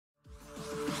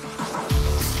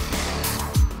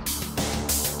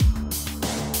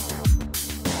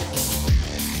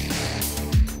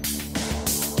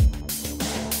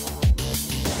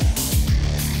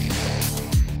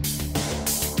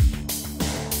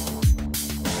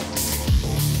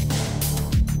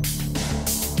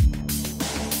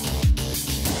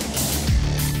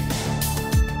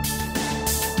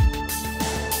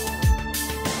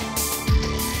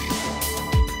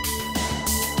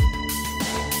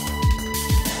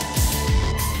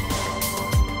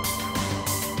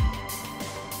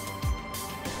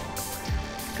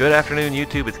Good afternoon,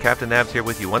 YouTube. It's Captain Nabs here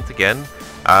with you once again.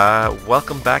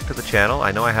 Welcome back to the channel.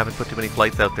 I know I haven't put too many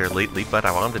flights out there lately, but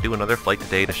I wanted to do another flight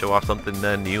today to show off something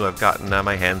new I've gotten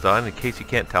my hands on. In case you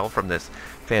can't tell from this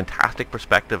fantastic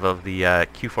perspective of the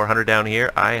Q400 down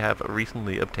here, I have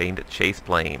recently obtained a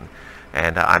ChasePlane,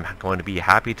 and I'm going to be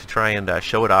happy to try and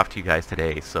show it off to you guys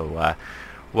today. So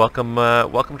welcome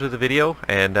to the video,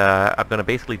 and I'm going to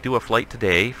basically do a flight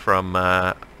today from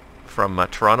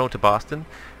Toronto to Boston.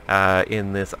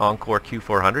 In this Encore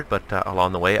Q400, but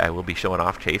along the way I will be showing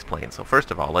off ChasePlane. So first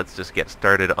of all, let's just get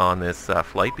started on this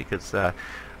flight, because Toronto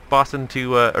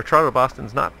to Boston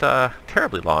is not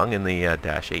terribly long in the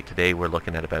Dash 8 today. We're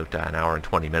looking at about an hour and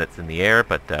 20 minutes in the air,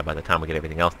 but by the time we get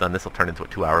everything else done, this will turn into a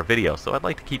 2-hour video. So I'd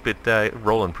like to keep it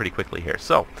rolling pretty quickly here.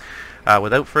 So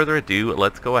without further ado,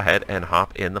 let's go ahead and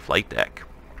hop in the flight deck.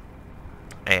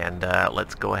 And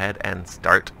let's go ahead and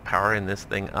start powering this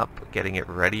thing up, getting it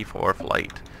ready for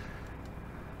flight.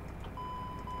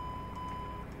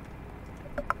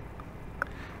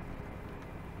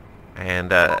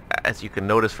 And as you can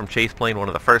notice from ChasePlane, one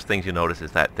of the first things you notice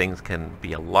is that things can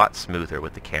be a lot smoother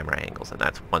with the camera angles, and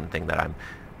that's one thing that I'm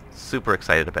super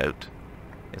excited about,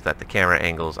 is that the camera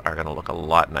angles are going to look a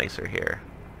lot nicer here.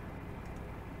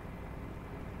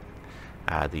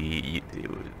 The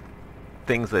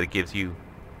things that it gives you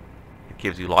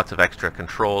lots of extra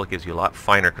control. It gives you a lot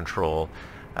finer control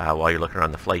while you're looking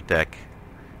around the flight deck.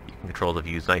 You can control the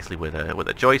views nicely with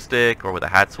a joystick or with a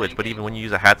hat switch, but even when you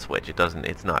use a hat switch,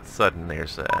 it's not sudden.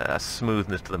 There's a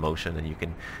smoothness to the motion, and you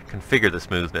can configure the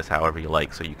smoothness however you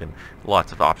like. So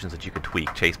lots of options that you can tweak.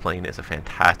 ChasePlane is a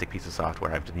fantastic piece of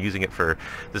software. I've been using it for,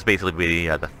 this basically be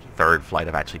the third flight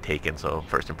I've actually taken, so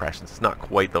first impressions. It's not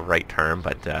quite the right term,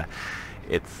 but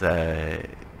it's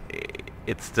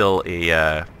still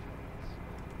a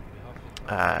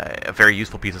very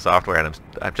useful piece of software, and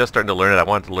I'm just starting to learn it. I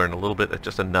wanted to learn a little bit,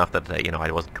 just enough that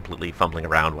I wasn't completely fumbling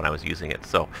around when I was using it.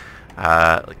 So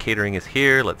catering is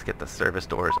here. Let's get the service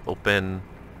doors open,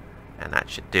 and that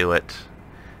should do it.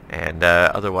 And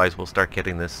otherwise, we'll start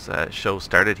getting this show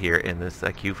started here in this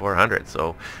Q400.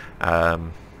 So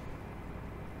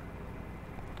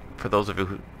for those of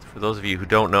you who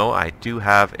don't know, I do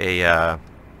have a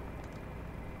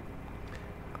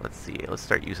let's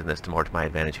start using this more to my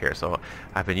advantage here. So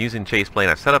I've been using ChasePlane.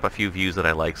 I've set up a few views that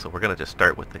I like, so we're going to just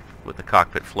start with the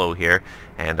cockpit flow here.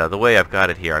 And the way I've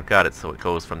got it here, I've got it so it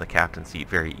goes from the captain's seat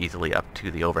very easily up to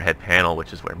the overhead panel,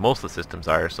 which is where most of the systems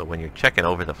are. So when you're checking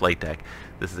over the flight deck,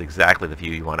 this is exactly the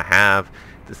view you want to have.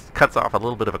 This cuts off a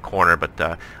little bit of a corner,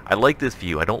 but I like this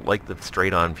view. I don't like the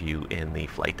straight-on view in the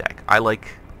flight deck. I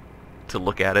like to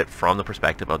look at it from the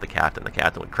perspective of the captain. The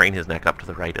captain would crane his neck up to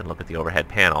the right and look at the overhead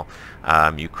panel.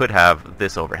 You could have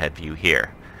this overhead view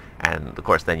here, and of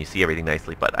course then you see everything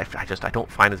nicely, but I don't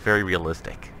find it very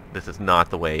realistic. This is not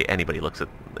the way anybody looks at,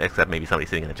 except maybe somebody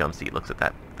sitting in a jump seat looks at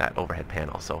that overhead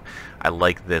panel. So I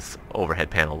like this overhead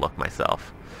panel look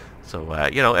myself. So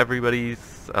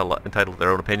everybody's entitled to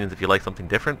their own opinions. If you like something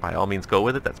different, by all means go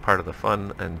with it. That's part of the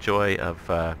fun and joy of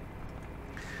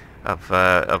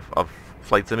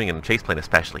flight simming, and ChasePlane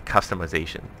especially.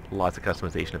 Customization, lots of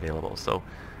customization available. So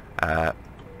yeah,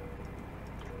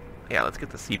 let's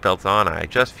get the seatbelts on. I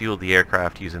just fueled the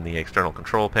aircraft using the external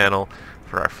control panel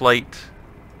for our flight.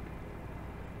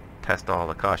 Test all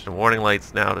the caution and warning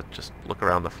lights now to just look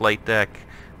around the flight deck.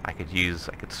 I could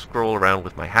scroll around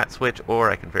with my hat switch, or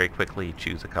I can very quickly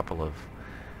choose a couple of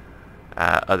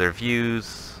other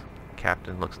views.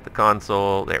 Captain looks at the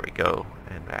console. There we go,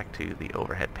 and back to the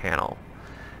overhead panel.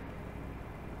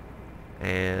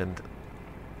 And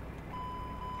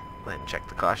then check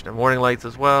the caution and warning lights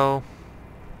as well.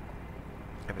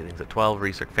 Everything's at 12,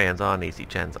 recirc fans on, AC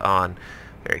gens on.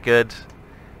 Very good.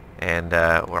 And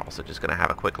we're also just going to have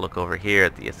a quick look over here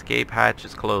at the escape hatch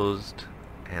is closed,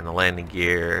 and the landing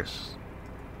gears.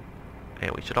 And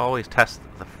we should always test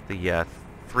the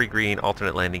 3 green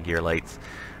alternate landing gear lights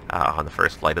on the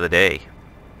first flight of the day.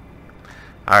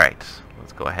 Alright,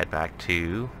 let's go ahead back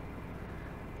to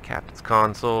Captain's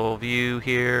console view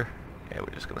here. And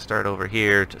we're just going to start over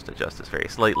here, just adjust this very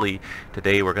slightly.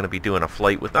 Today we're going to be doing a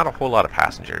flight with not a whole lot of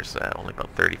passengers, only about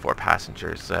 34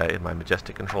 passengers in my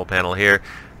Majestic control panel here.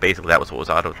 Basically that was what was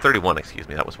 31, excuse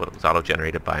me, that was what was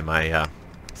auto-generated by my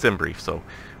sim brief, so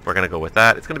we're going to go with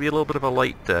that. It's going to be a little bit of a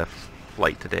light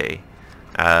flight today.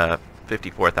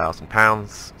 54,000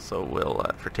 pounds, so we'll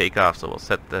for takeoff, so we'll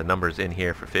set the numbers in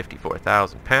here for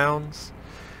 54,000 pounds.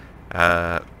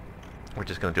 We're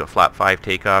just going to do a flap 5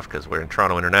 takeoff because we're in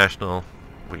Toronto International.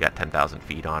 We got 10,000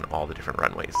 feet on all the different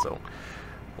runways, so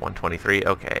 123.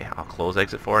 Okay, I'll close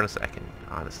exit 4 in a second,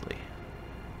 honestly.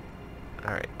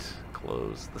 Alright,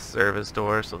 close the service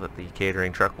door so that the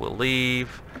catering truck will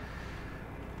leave.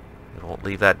 It won't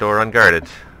leave that door unguarded.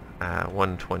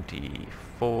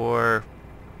 124.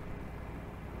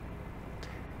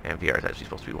 And VR is actually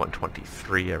supposed to be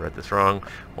 123. I read this wrong.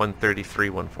 133,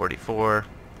 144.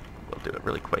 We'll do it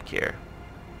really quick here.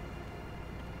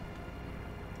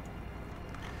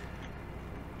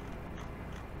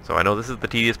 So I know this is the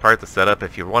tedious part, the setup.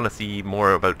 If you want to see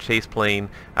more about ChasePlane,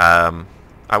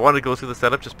 I want to go through the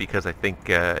setup just because I think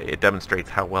it demonstrates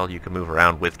how well you can move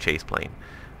around with ChasePlane,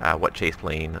 what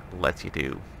ChasePlane lets you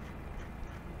do.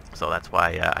 So that's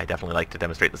why I definitely like to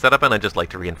demonstrate the setup, and I just like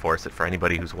to reinforce it for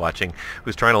anybody who's watching,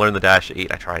 who's trying to learn the Dash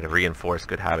 8. I try to reinforce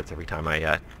good habits every time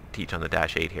I teach on the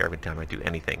Dash 8 here, every time I do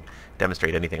anything,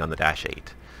 demonstrate anything on the Dash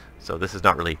 8. So this is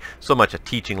not really so much a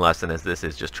teaching lesson as this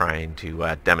is just trying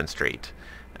to demonstrate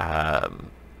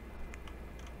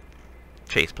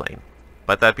ChasePlane.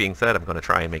 But that being said, I'm going to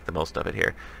try and make the most of it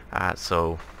here.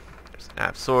 So there's an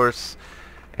app source.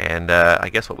 And I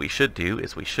guess what we should do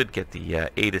is we should get the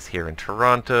ATIS here in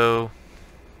Toronto.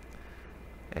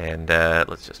 And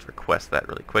let's just request that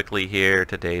really quickly here.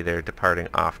 Today they're departing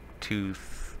off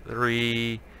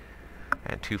 23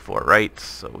 and 24 right.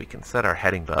 So we can set our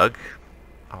heading bug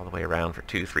all the way around for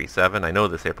 237. I know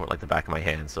this airport like the back of my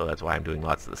hand, so that's why I'm doing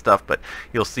lots of the stuff. But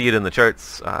you'll see it in the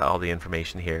charts, all the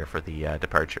information here for the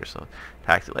departure. So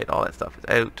taxi light, all that stuff is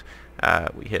out.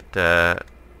 We hit... go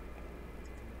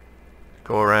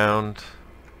around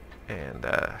and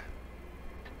have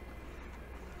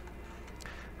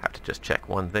to just check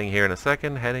one thing here in a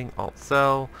second. Heading, Alt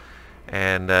Cell,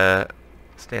 and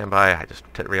stand by. I just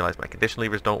realized my condition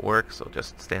levers don't work, so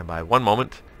just stand by one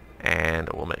moment and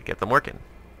we'll get them working.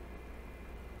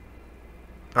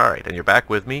 Alright, and you're back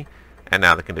with me, and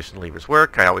now the condition levers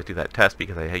work. I always do that test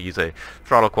because I use a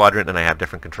throttle quadrant and I have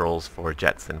different controls for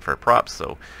jets and for props,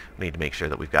 so we need to make sure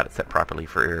that we've got it set properly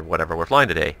for whatever we're flying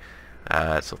today.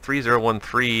 So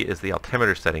 3013 is the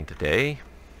altimeter setting today.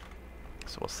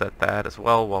 So we'll set that as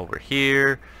well while we're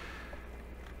here.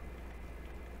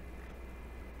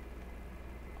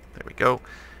 There we go.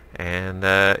 And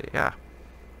yeah,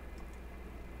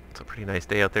 it's a pretty nice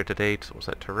day out there today, so we'll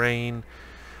set terrain.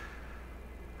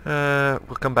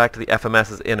 We'll come back to the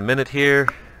FMSs in a minute here.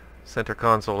 Center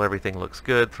console, everything looks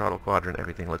good. Throttle quadrant,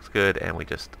 everything looks good. And we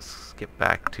just skip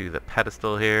back to the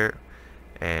pedestal here.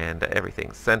 And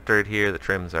everything's centered here. The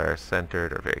trims are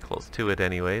centered, or very close to it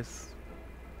anyways.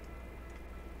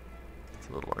 It's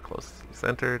a little more closely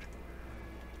centered.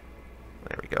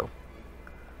 There we go.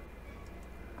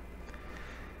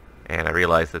 And I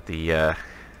realize that the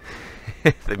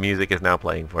the music is now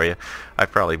playing for you.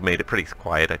 I've probably made it pretty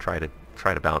quiet. I try to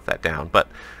balance that down, but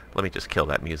let me just kill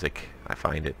that music. I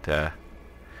find it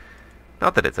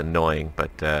not that it's annoying,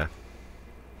 but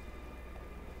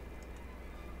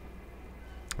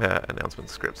announcement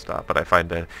script stop, but I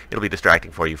find it'll be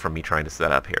distracting for you from me trying to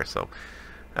set up here. So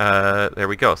there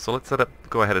we go. So let's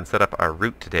go ahead and set up our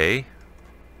route today.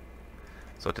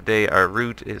 So today our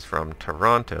route is from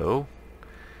Toronto,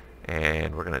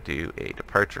 and we're going to do a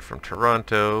departure from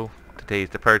Toronto. Today's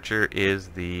departure is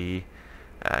the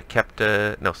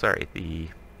the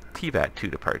TVAD2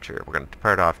 departure. We're going to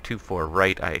depart off 24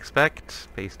 right, I expect,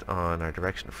 based on our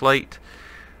direction of flight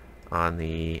on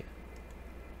the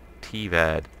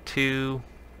TVAD2.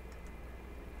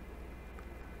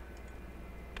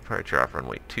 Departure off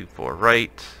runway 24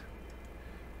 right.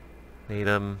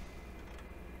 NATM.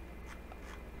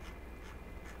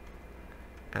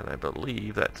 And I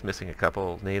believe that's missing a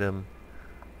couple. NATM,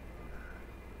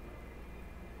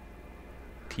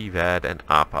 TVAD, and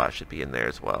APA should be in there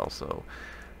as well. So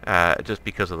just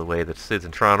because of the way that SIDS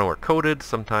in Toronto are coded,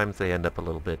 sometimes they end up a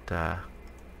little bit out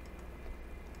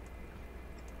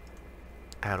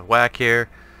of whack here.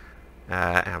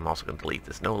 And I'm also going to delete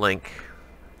this no link.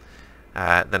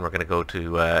 Then we're going to go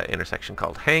to intersection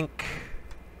called Hank.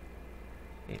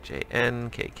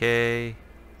 H-A-N-K-K.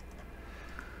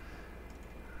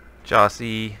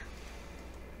 Jossie.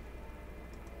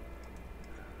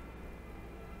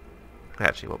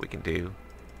 Actually, what we can do,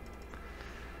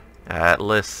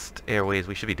 list airways.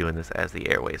 We should be doing this as the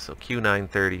airways. So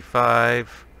Q935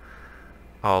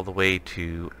 all the way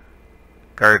to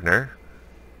Gardner,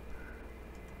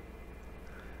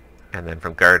 and then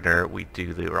from Gardner we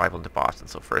do the arrival into Boston.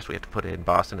 So first we have to put in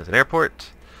Boston as an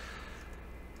airport,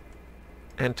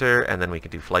 enter, and then we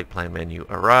can do flight plan menu,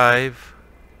 arrive,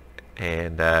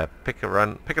 and pick a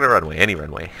runway, any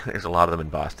runway. There's a lot of them in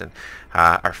Boston.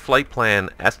 Our flight plan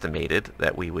estimated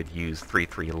that we would use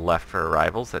 33 left for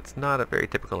arrivals. That's not a very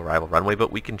typical arrival runway,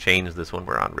 but we can change this when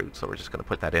we're en route, so we're just going to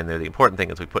put that in there. The important thing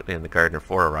is we put in the Gardner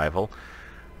for arrival.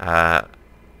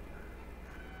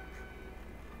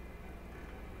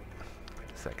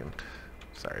 second.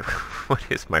 Sorry, what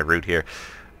is my route here?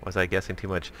 Was I guessing too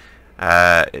much?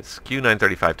 It's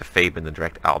Q935 to Fabe and then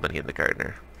direct Albany in the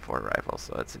Gardner for arrival,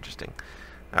 so that's interesting.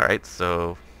 Alright,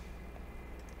 so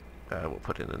we'll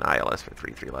put in an ILS for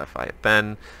 3-3 left via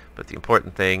Ben, but the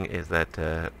important thing is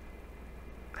that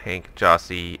Hank,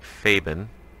 Jossie, Fabian,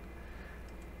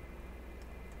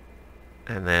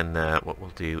 and then what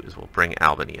we'll do is we'll bring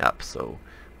Albany up. So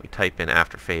we type in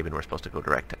after Fabian, we're supposed to go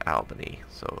direct to Albany.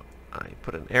 So I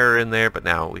put an error in there, but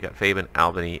now we got Fabian,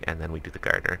 Albany, and then we do the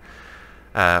Gardner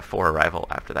for arrival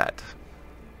after that.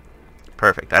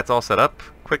 Perfect, that's all set up.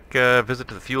 Quick visit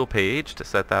to the fuel page to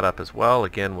set that up as well.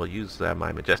 Again, we'll use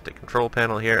my Majestic control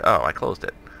panel here. Oh, I closed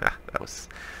it. That was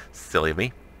silly of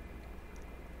me.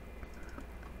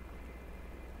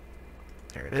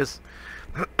 There it is.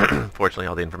 Fortunately,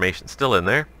 all the information's still in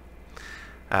there.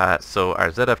 So our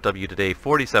ZFW today,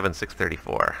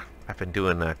 47,634. I've been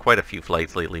doing quite a few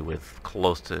flights lately with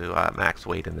close to max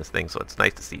weight in this thing, so it's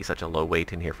nice to see such a low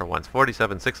weight in here for once.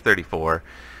 47,634,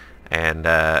 and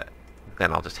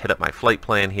then I'll just hit up my flight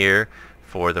plan here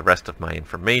for the rest of my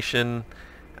information.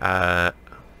 Let's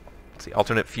see,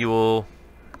 alternate fuel.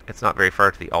 It's not very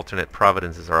far to the alternate.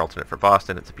 Providence is our alternate for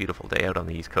Boston. It's a beautiful day out on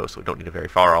the East Coast, so we don't need a very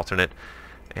far alternate.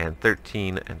 And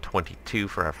 13 and 22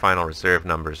 for our final reserve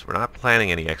numbers. We're not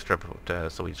planning any extra,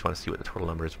 but, so we just want to see what the total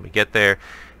number is when we get there.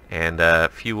 And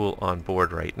fuel on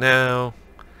board right now.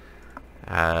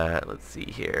 Let's see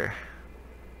here.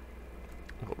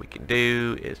 What we can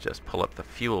do is just pull up the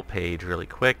fuel page really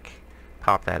quick,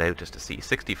 pop that out just to see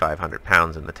 6,500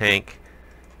 pounds in the tank,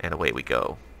 and away we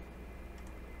go.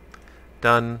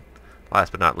 Done.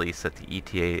 Last but not least, set the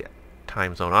ETA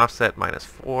time zone offset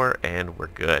 -4, and we're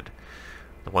good.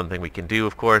 The one thing we can do,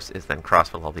 of course, is then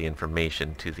crossfill all the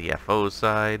information to the FO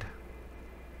side.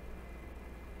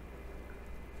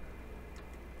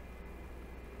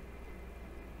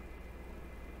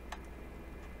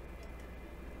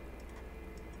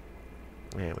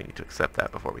 And we need to accept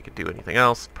that before we can do anything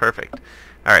else. Perfect.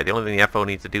 Alright, the only thing the FO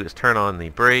needs to do is turn on the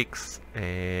brakes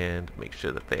and make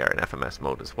sure that they are in FMS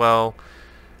mode as well.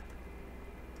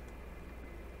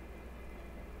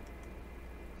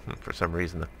 For some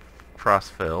reason the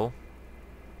crossfill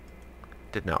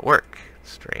did not work.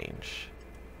 Strange.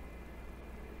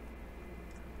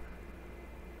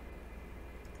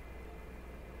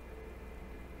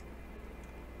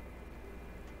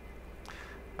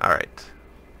 Alright.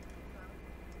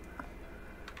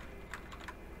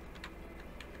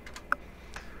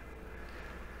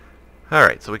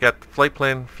 Alright, so we got flight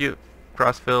plan,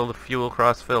 crossfill, the fuel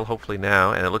crossfill, hopefully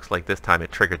now, and it looks like this time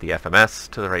it triggered the FMS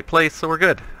to the right place, so we're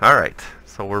good. Alright,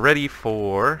 so we're ready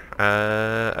for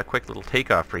a quick little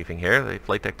takeoff briefing here. The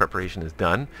flight deck preparation is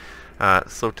done.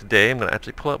 So today I'm going to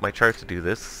actually pull out my charts to do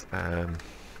this,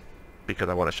 because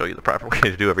I want to show you the proper way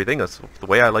to do everything. That's the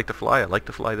way I like to fly. I like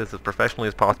to fly this as professionally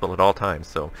as possible at all times.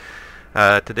 So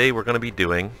today we're going to be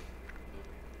doing,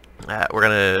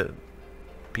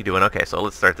 okay, so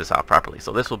let's start this off properly.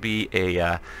 So this will be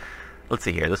a, let's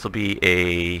see here, this will be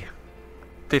a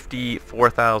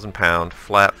 54,000 pound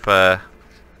flap 5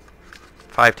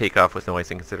 takeoff with no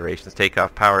icing considerations.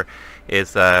 Takeoff power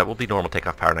is, will be normal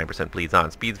takeoff power, 9% bleeds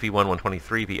on. Speeds V1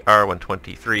 123, VR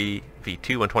 123, V2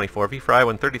 124, V fry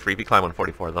 133, V climb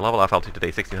 144. The level off altitude today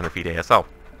 1600 feet ASL.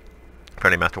 For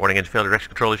any master warning, engine failure direction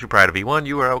control issue prior to V1,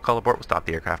 you or I will call abort, will stop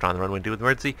the aircraft on the runway and do with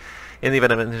emergency. In the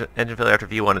event of engine failure after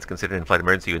V1, it's considered in flight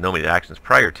emergency with no immediate actions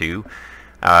prior to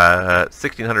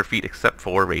 1600 feet except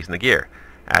for raising the gear.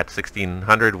 At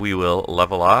 1600 we will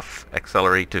level off,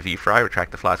 accelerate to V fry,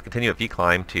 retract the flaps, continue at V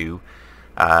climb to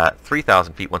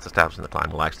 3000 feet once established in the climb.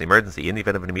 We'll actually emergency. In the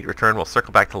event of an immediate return, we'll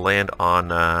circle back to land on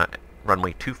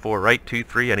runway 24 right,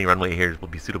 23. Any runway here will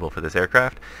be suitable for this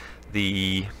aircraft.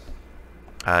 The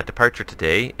departure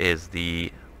today is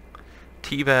the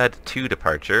TVAD 2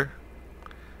 departure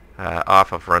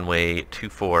off of runway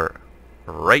 24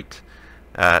 right.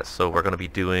 So we're going to be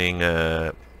doing,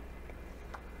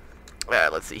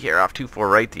 let's see here, off 24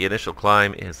 right. The initial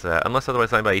climb is, unless otherwise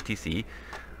signed by ATC.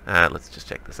 Let's just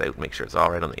check this out, make sure it's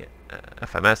all right on the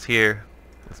FMS here.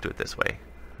 Let's do it this way.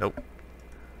 Nope.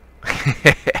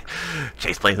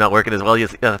 ChasePlane's not working as well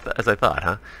as I thought,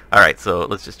 huh? Alright, so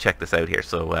let's just check this out here.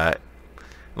 So,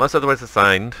 unless otherwise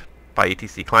assigned by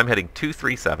ATC, climb heading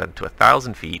 237 to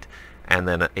 1,000 feet, and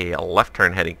then a left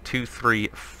turn heading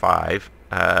 235,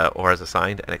 or as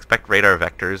assigned, and expect radar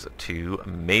vectors to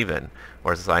Maven,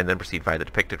 or as assigned, then proceed via the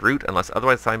depicted route. Unless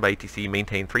otherwise assigned by ATC,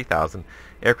 maintain 3,000.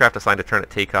 Aircraft assigned a turn at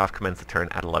takeoff, commence the turn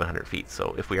at 1,100 feet.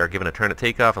 So if we are given a turn at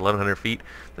takeoff, 1,100 feet,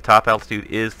 the top altitude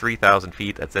is 3,000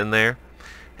 feet, that's in there.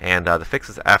 And the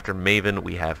fixes after Maven,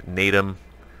 we have NATM,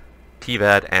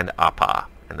 TVAD, and APA.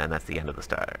 and then that's the end of the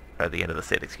star, the end of the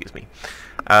SID, excuse me.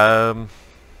 And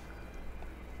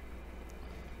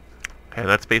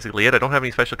that's basically it. I don't have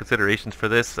any special considerations for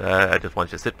this. I just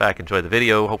want you to sit back, enjoy the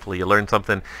video. Hopefully you learn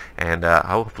something, and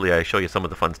hopefully I show you some of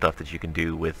the fun stuff that you can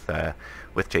do with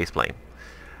ChasePlane.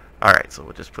 Alright, so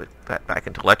we'll just put that back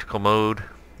into electrical mode.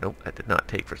 Nope, that did not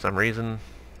take for some reason.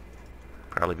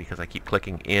 Probably because I keep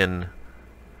clicking in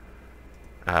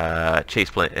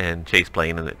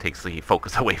ChasePlane and it takes the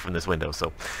focus away from this window.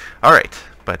 So, alright,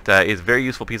 but it's a very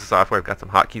useful piece of software. I've got some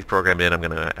hotkeys programmed in. I'm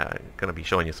gonna be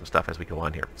showing you some stuff as we go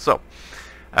on here. So,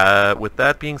 with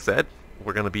that being said,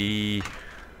 we're gonna be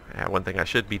one thing I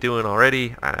should be doing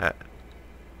already. I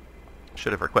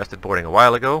should have requested boarding a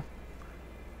while ago.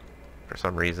 For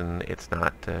some reason, it's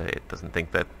not. It doesn't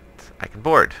think that I can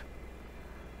board.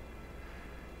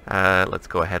 Let's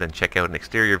go ahead and check out an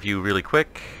exterior view really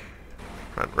quick.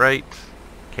 Front right.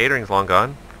 Catering's long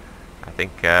gone. I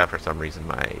think for some reason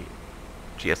my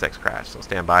GSX crashed, so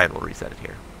stand by and we'll reset it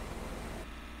here.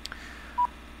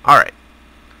 Alright.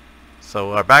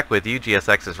 So back with you.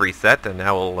 GSX is reset, and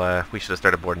now we should have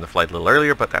started boarding the flight a little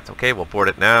earlier, but that's okay. We'll board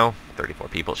it now. 34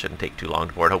 people shouldn't take too long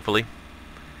to board, hopefully.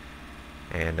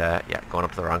 And yeah, going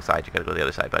up to the wrong side. You gotta go to the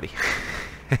other side, buddy.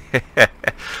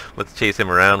 Let's chase him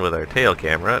around with our tail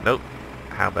camera. Nope.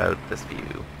 How about this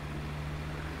view?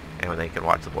 And then you can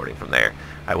watch the boarding from there.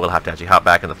 I will have to actually hop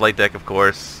back in the flight deck, of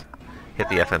course, hit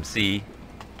the FMC,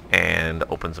 and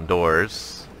open some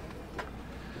doors.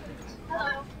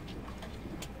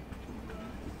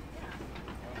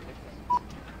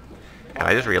 And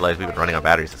I just realized we've been running on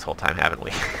batteries this whole time, haven't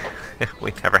we?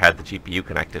 We never had the GPU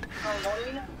connected.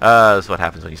 This is what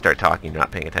happens when you start talking and you're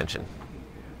not paying attention.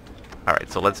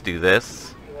 Alright, so let's do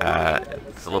this.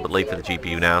 It's a little bit late for the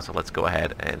GPU now, so let's go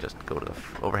ahead and just go to the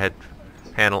overhead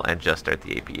panel and just start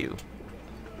the APU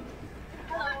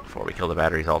before we kill the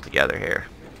batteries altogether here.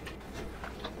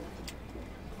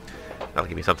 That'll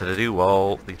give me something to do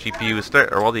while the GPU is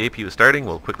while the APU is starting.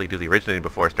 We'll quickly do the originating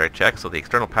before start check. So the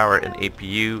external power in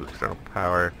APU, external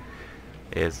power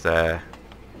is our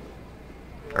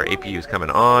APU is coming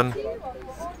on.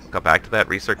 Go back to that.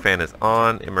 Recirc fan is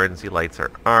on. Emergency lights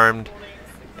are armed,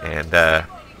 and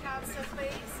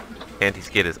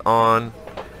anti-skid is on.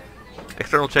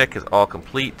 External check is all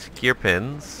complete. Gear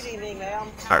pins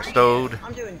are stowed.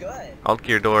 Alt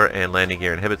gear door and landing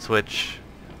gear inhibit switch.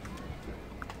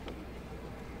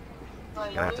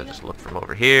 Gonna have to just look from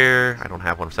over here. I don't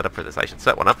have one set up for this. I should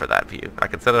set one up for that view. I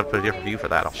can set up a different view for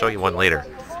that. I'll show you one later.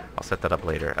 I'll set that up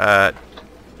later.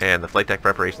 And the flight deck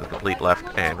preparation is complete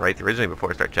left and right. The originating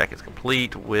before start check is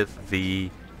complete with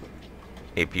the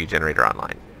APU generator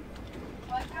online.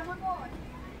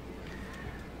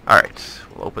 Alright,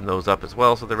 we'll open those up as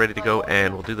well so they're ready to go,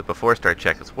 and we'll do the before start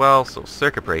check as well. So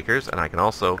circuit breakers, and I can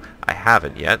also, I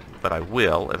haven't yet, but I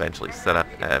will eventually set up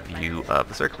a view of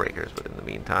the circuit breakers. But in the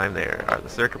meantime, there are the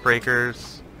circuit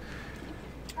breakers.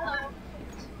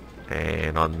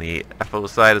 And on the FO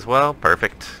side as well,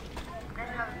 perfect.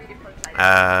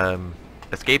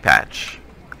 Escape hatch.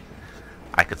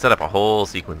 I could set up a whole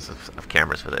sequence of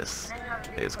cameras for this.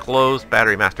 It is closed,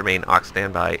 battery master main aux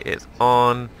standby is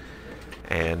on.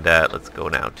 And let's go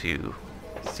now to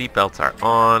seatbelts are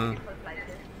on.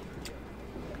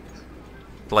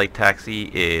 Flight taxi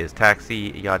is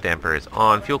taxi. Yaw damper is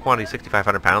on. Fuel quantity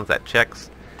 6,500 pounds. That checks.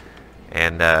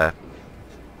 And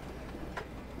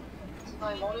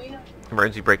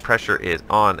emergency brake pressure is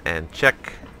on and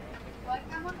check.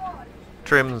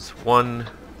 Trims 1,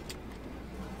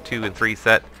 2, and 3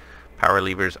 set. Power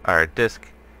levers are disc,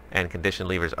 and condition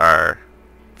levers are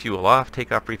fuel off.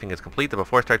 Takeoff briefing is complete. The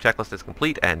before start checklist is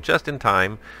complete, and just in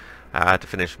time to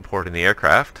finish boarding the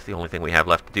aircraft. The only thing we have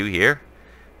left to do here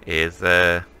is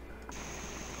just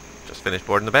finish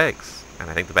boarding the bags, and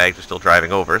I think the bags are still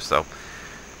driving over. So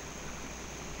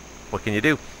what can you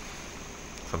do?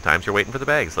 Sometimes you're waiting for the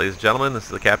bags. Ladies and gentlemen, this is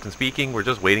the captain speaking. We're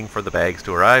just waiting for the bags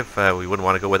to arrive. We wouldn't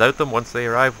want to go without them. Once they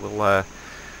arrive, we'll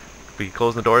be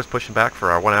closing the doors, pushing back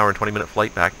for our 1 hour and 20-minute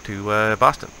flight back to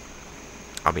Boston.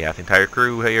 On behalf of the entire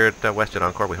crew here at WestJet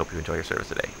Encore, we hope you enjoy your service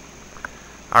today.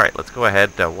 Alright, let's go ahead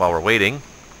while we're waiting,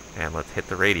 and let's hit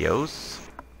the radios.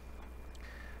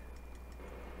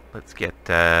 Let's get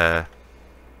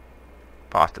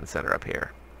Boston Center up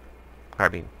here. I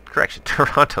mean, correction,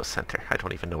 Toronto Center. I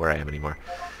don't even know where I am anymore.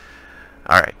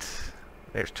 Alright,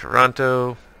 there's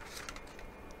Toronto.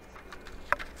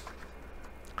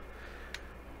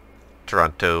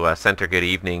 Toronto Center, good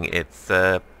evening. It's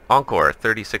Encore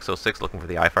 3606 looking for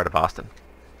the IFAR to Boston.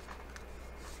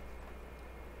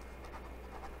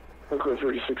 Encore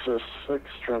 3606,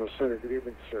 Toronto Center, good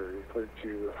evening, sir. You're cleared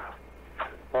to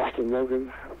Boston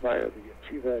Logan via the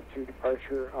TVAD-2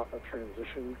 departure off a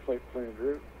transition flight planned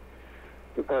route.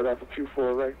 Depart off a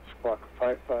 24 right, squawk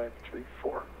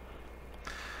 5534.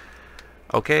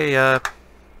 Okay,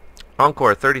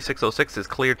 Encore 3606 is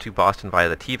cleared to Boston via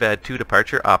the TVAD-2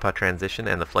 departure, APA transition,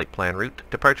 and the flight plan route.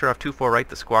 Departure off 24 right,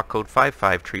 the squawk code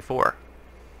 5534.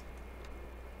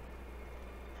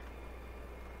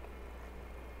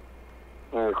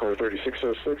 Encore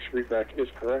 3606, readback is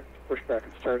correct. Pushback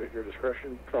and start at your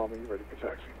discretion. Call me ready for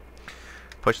taxi.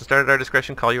 Push and start at our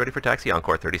discretion. Call you ready for taxi.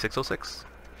 Encore 3606.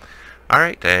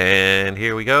 Alright, and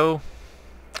here we go.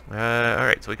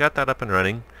 Alright, so we got that up and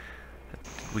running.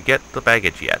 Did we get the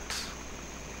baggage yet?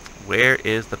 Where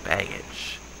is the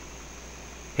baggage?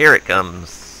 Here it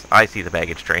comes. I see the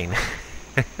baggage train.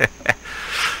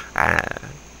 As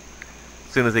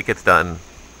soon as it gets done,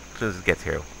 as soon as it gets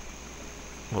here,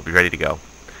 we'll be ready to go.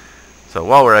 So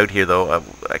while we're out here, though,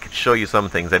 I can show you some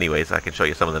things anyways. I can show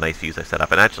you some of the nice views I set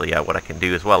up. And actually, what I can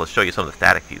do as well is show you some of the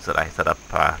static views that I set up.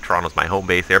 Toronto's my home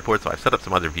base airport, so I've set up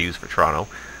some other views for Toronto.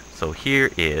 So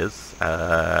here is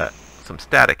some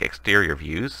static exterior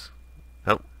views.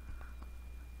 Oh.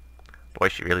 Boy,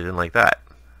 she really didn't like that.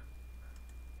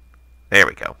 There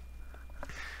we go.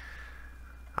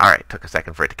 Alright, took a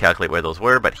second for it to calculate where those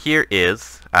were, but here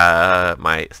is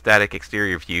my static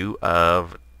exterior view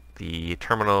of the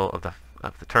terminal of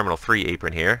the Terminal 3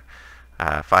 apron here.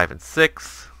 5 and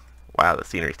 6. Wow, the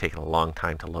scenery's taking a long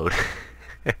time to load.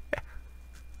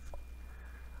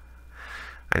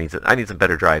 I need some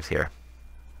better drives here.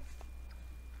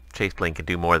 ChasePlane can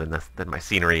do more than my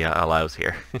scenery allows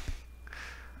here.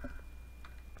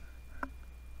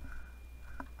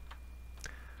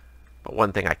 But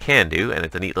one thing I can do, and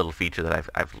it's a neat little feature that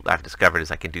I've discovered, is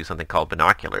I can do something called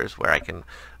binoculars, where I can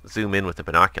zoom in with the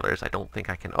binoculars. I don't think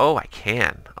I can. Oh, I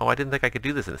can. Oh, I didn't think I could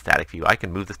do this in a static view. I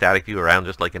can move the static view around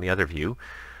just like any other view.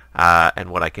 And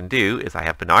what I can do is I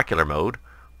have binocular mode,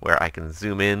 where I can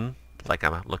zoom in like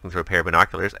I'm looking through a pair of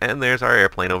binoculars, and there's our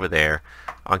airplane over there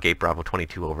on Gate Bravo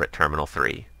 22 over at Terminal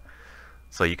 3.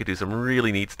 So you could do some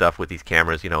really neat stuff with these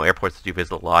cameras. You know, airports that you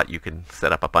visit a lot, you can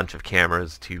set up a bunch of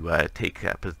cameras to take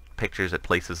pictures at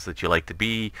places that you like to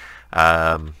be.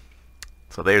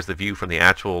 So there's the view from the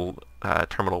actual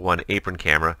Terminal 1 apron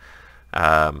camera.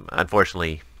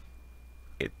 Unfortunately,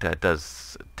 it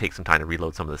does take some time to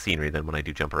reload some of the scenery then when I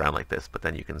do jump around like this, but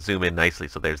then you can zoom in nicely.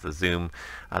 So there's the zoom,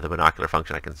 the binocular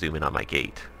function. I can zoom in on my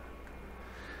gate.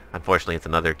 Unfortunately, it's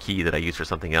another key that I use for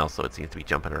something else, so it seems to be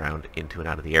jumping around into and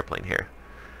out of the airplane here.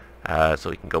 So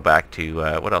we can go back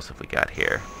to, what else have we got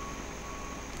here?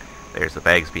 There's the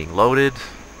bags being loaded.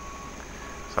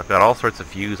 So I've got all sorts of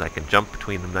views. I can jump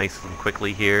between them nice and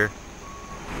quickly here.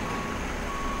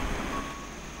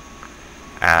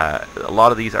 A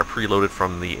lot of these are preloaded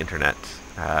from the internet,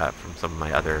 from some of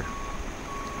my other...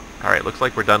 Alright, looks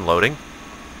like we're done loading.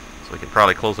 So we can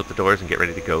probably close up the doors and get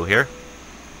ready to go here.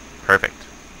 Perfect.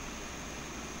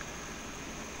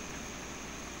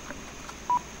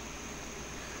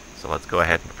 So let's go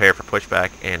ahead and prepare for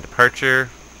pushback and departure.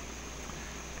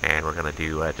 And we're going to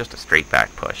do just a straight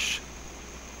back push.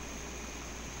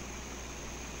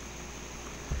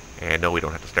 And no, we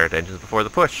don't have to start engines before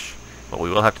the push. What we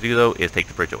will have to do, though, is take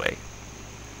the bridge away.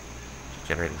 Just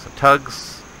generating some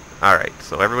tugs. Alright,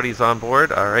 so everybody's on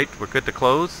board. Alright, we're good to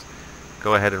close.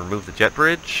 Go ahead and remove the jet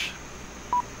bridge.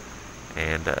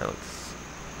 And there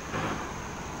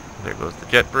goes the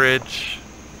jet bridge.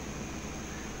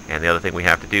 And the other thing we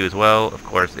have to do as well, of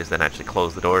course, is then actually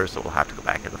close the doors, so we'll have to go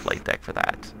back in the flight deck for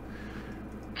that.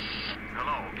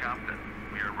 Hello, Captain.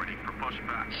 We are ready for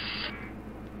pushback.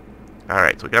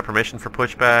 Alright, so we got permission for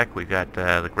pushback. We've got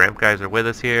the Gramp guys are with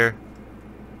us here.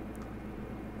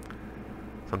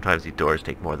 Sometimes these doors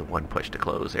take more than one push to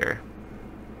close here.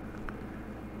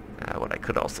 What I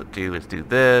could also do is do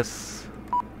this.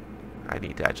 I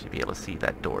need to actually be able to see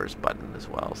that doors button as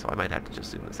well, so I might have to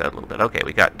just zoom this out a little bit. Okay,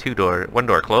 we got one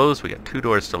door closed. We got 2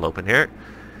 doors still open here.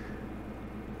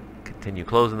 Continue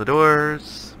closing the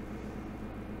doors.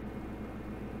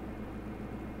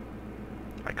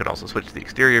 I could also switch to the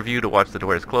exterior view to watch the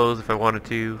doors close if I wanted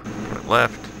to. Turn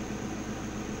left.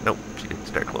 Nope, she didn't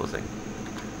start closing.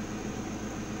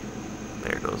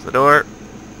 There goes the door.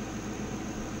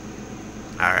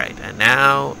 Alright, and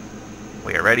now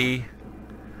we are ready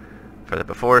for the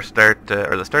before start,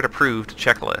 or the start approved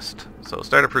checklist. So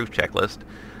start approved checklist.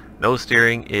 Nose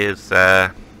steering is,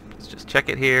 let's just check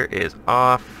it here, is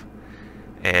off.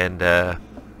 And,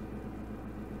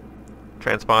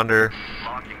 transponder.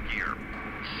 Locking gear.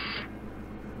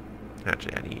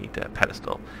 Actually, I need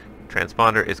pedestal.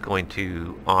 Transponder is going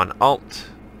to on alt.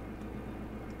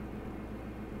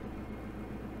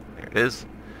 There it is.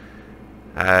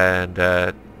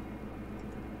 And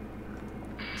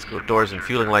doors and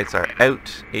fueling lights are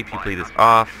out, AP bleed is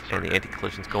off, and the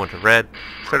anti-collision's going to red.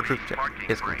 Starter proof check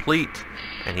is complete,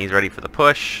 and he's ready for the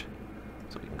push.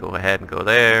 So we can go ahead and go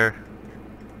there.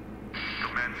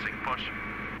 Commencing push.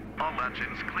 All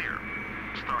engines clear.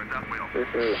 Start that wheel.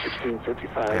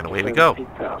 1655. And away we go.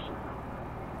 8,000.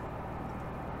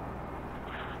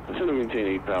 I'm going to maintain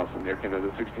 8,000 Air Canada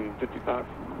 1655.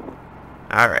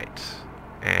 Alright.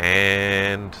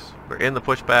 And we're in the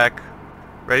pushback.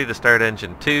 Ready to start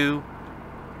engine 2.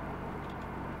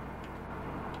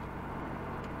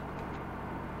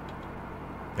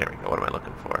 There we go. What am I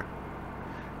looking for?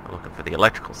 I'm looking for the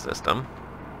electrical system.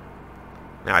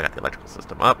 Now I got the electrical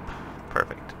system up.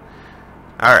 Perfect.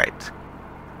 Alright.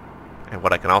 And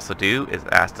what I can also do is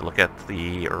ask to look at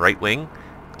the right wing.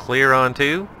 Clear on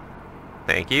 2.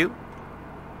 Thank you.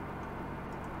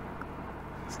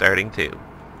 Starting 2.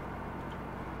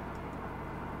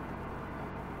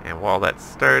 And while that's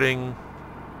starting,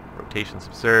 rotations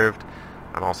observed,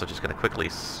 I'm also just going to quickly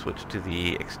switch to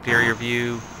the exterior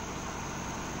view.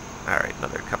 Alright,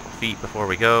 another couple feet before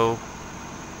we go.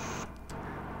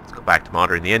 Let's go back to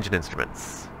monitoring the engine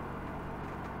instruments.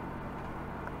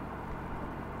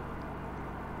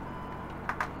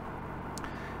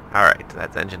 Alright,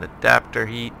 that's engine adapter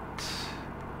heat.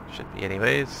 Should be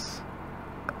anyways.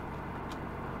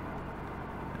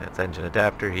 That's engine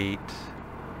adapter heat.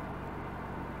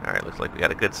 Alright, looks like we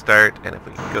got a good start, and if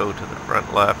we can go to the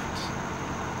front left,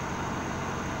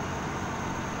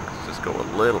 let's just go a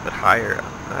little bit higher.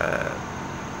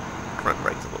 Front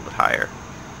right's a little bit higher.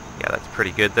 Yeah, that's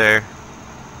pretty good there.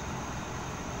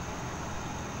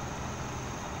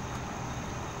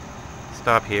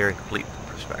 Stop here and complete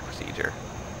the pushback procedure.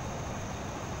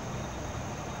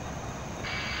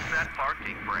 Set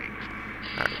parking brakes.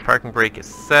 Alright, parking brake is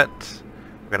set.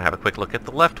 We're going to have a quick look at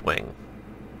the left wing.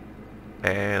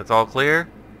 And it's all clear.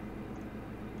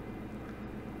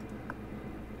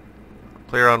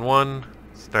 Clear on 1,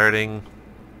 starting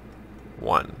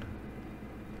 1.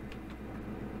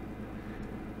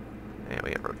 And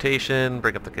we have rotation,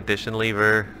 bring up the condition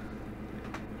lever.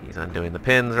 He's undoing the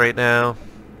pins right now.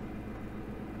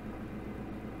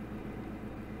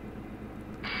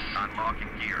 Unlocking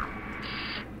gear.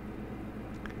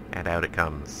 And out it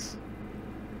comes.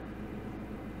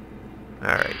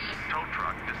 Alright. Tow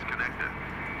truck disconnected.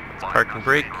 Let's park and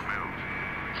brake.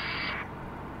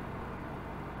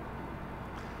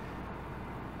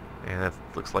 And that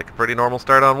looks like a pretty normal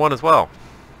start on 1 as well.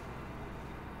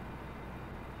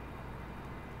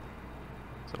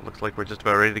 So it looks like we're just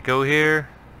about ready to go here.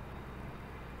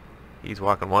 He's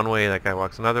walking one way, that guy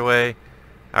walks another way.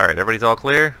 Alright, everybody's all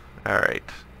clear? Alright.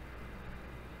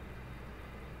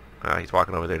 He's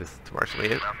walking over there to marshal me.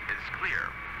 Left is clear.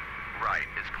 Right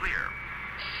is clear.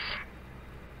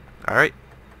 Alright.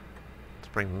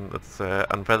 Let's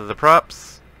unfeather the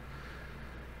props.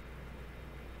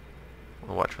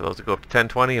 We'll watch for those to go up to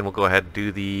 1020, and we'll go ahead and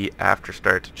do the after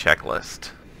start checklist.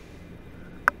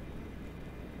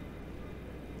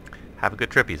 Have a good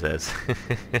trip, he says.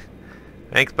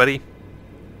 Thanks, buddy.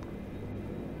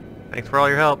 Thanks for all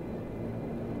your help.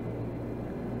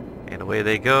 And away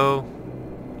they go.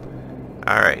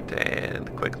 Alright, and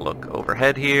a quick look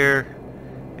overhead here.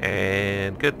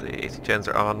 And good, the AC gens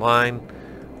are online.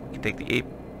 We can take the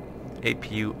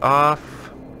APU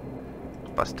off.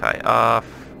 Bus tie off.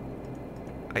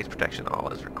 Ice protection all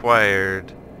is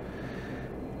required.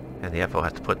 And the FO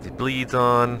has to put the bleeds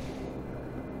on.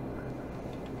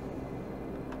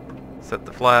 Set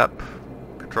the flap.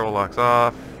 Control locks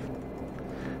off.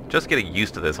 Just getting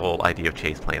used to this whole idea of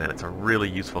ChasePlane, and it's a really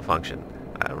useful function.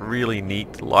 Really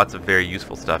neat, lots of very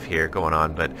useful stuff here going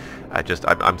on, but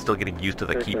I'm still getting used to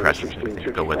the key presses and everything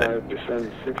to go with it.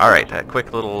 Alright, a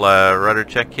quick little rudder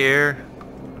check here.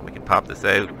 We can pop this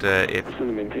out if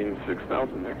Maintain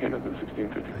 6,000 there, Canada you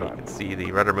 1655. can see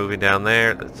the rudder moving down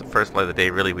there. That's the first light of the day.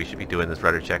 Really, we should be doing this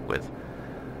rudder check with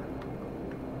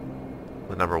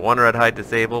the number 1 red hide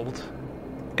disabled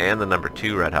and the number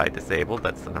 2 red hide disabled.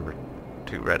 That's the number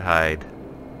 2 red hide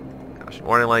caution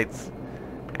warning lights.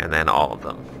 And then all of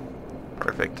them.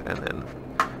 Perfect. And then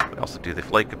we also do the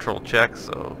flight control check,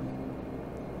 so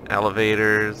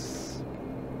elevators,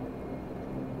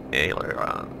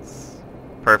 ailerons.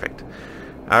 Perfect.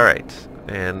 Alright,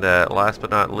 and last but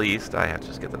not least, I have to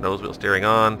just get the nose wheel steering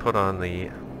on, put on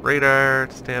the radar,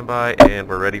 standby, and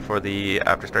we're ready for the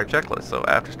after start checklist. So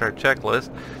after start checklist,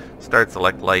 start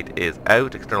select light is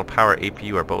out, external power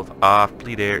APU are both off,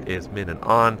 bleed air is min and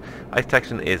on, ice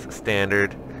detection is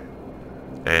standard,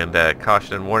 and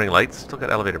caution and warning lights. Still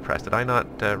got elevator pressed. Did I not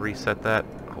reset that?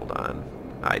 Hold on.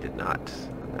 I did not.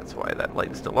 That's why that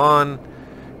light is still on.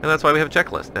 And that's why we have a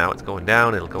checklist. Now it's going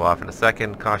down. It'll go off in a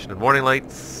second. Caution and warning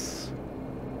lights.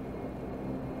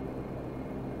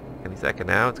 Any second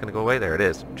now. It's going to go away. There it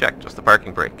is. Check. Just the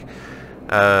parking brake.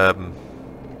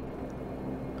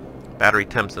 Battery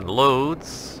temps and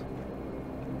loads.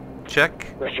 Check.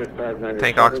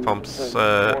 Tank aux pumps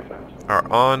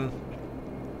are on.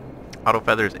 Auto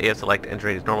feathers, AF select, engine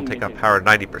rate is normal, takeoff power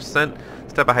 90%.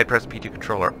 Step by high press P2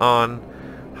 controller on.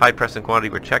 High press and quantity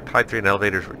were checked. High 3 and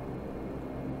elevators were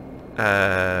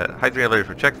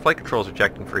checked. Flight controls are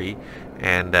checked and free.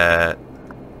 And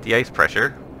de-ice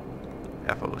pressure.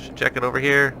 FO should check it over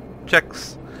here.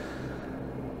 Checks.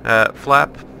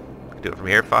 Flap. Do it from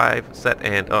here. 5 set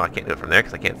and oh, I can't do it from there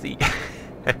because I can't see.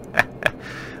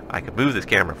 I could move this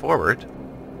camera forward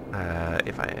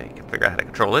if I can figure out how to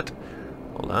control it.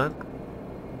 Hold on.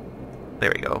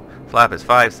 There we go. Flap is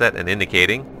 5 set and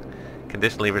indicating.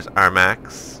 Condition levers are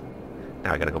max.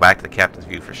 Now I gotta go back to the captain's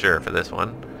view for sure for this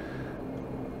one.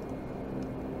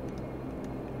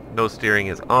 Nose steering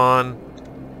is on.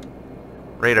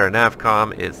 Radar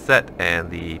navcom is set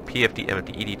and the PFD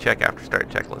MFD ED check after start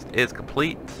checklist is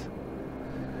complete.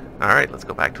 Alright, let's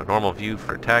go back to a normal view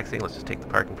for taxiing. Let's just take the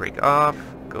parking brake off.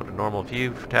 Go to normal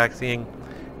view for taxiing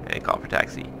and call for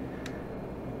taxi.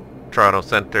 Toronto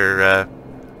Center,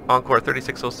 Encore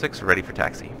 3606, ready for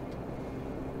taxi.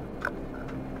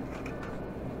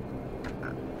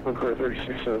 Encore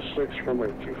 3606,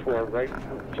 runway 24 right,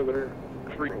 altimeter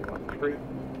 313.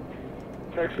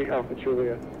 Taxi Alpha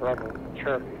Juliet, Bravo,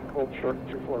 Charlie, hold short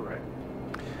 24 right.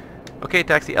 Okay,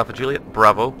 taxi Alpha Juliet,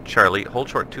 Bravo, Charlie, hold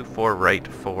short 24 right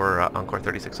for Encore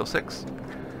 3606.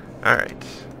 Alright,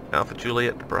 Alpha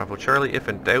Juliet, Bravo, Charlie, if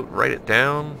in doubt, write it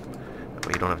down. That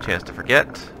way you don't have a chance to forget.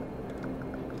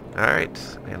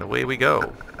 Alright, and away we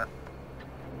go.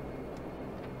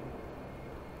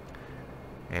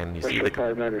 And you see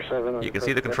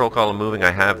the control column moving.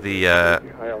 I have the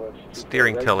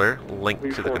steering tiller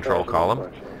linked to the control column.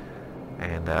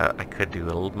 And I could do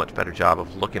a much better job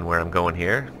of looking where I'm going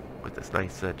here with this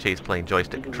nice ChasePlane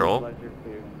joystick control.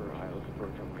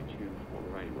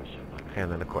 And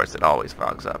then of course it always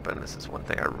fogs up, and this is one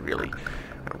thing I'm going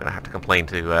to have to complain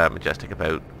to Majestic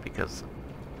about, because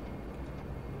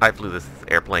I flew this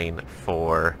airplane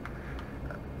for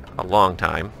a long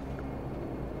time,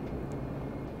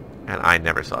 and I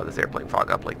never saw this airplane fog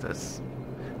up like this.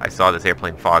 I saw this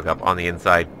airplane fog up on the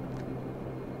inside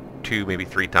 2, maybe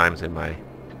 3 times in my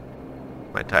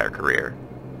entire career.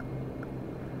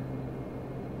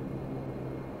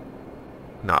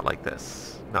 Not like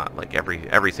this. Not like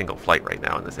every single flight right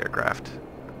now in this aircraft.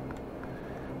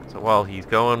 So while he's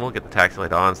going, we'll get the taxi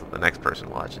light on so the next person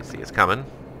will actually see us coming.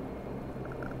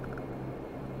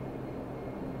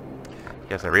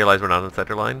 Yes, I realize we're not on the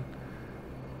center line.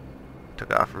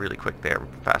 Took off really quick there,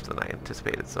 faster than I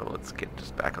anticipated, so let's get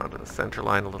just back onto the center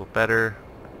line a little better.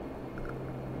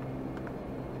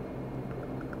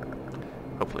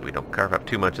 Hopefully we don't carve up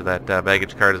too much of that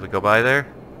baggage cart as we go by there.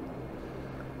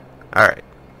 Alright.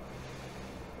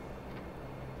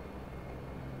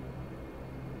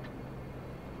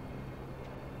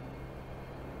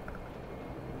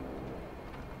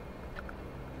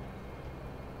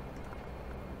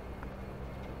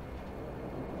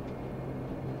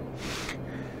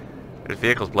 There's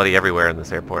vehicles bloody everywhere in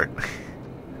this airport.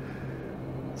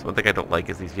 So one thing I don't like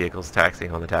is these vehicles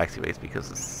taxiing on the taxiways,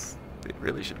 because it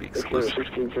really should be exclusive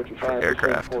for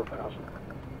aircraft.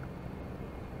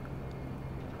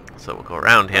 So we'll go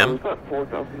around him.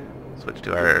 Switch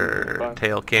to our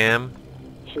tail cam.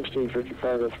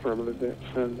 1655, that's affirmative,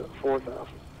 send 4,000.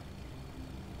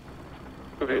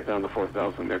 Okay, down to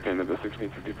 4,000, they're kind of the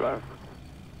 1655.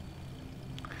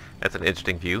 That's an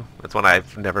interesting view. That's one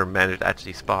I've never managed to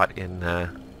actually spot in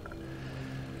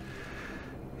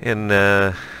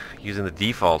using the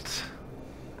default.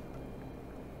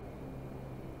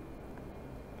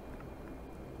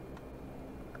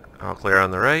 All clear on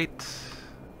the right,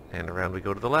 and around we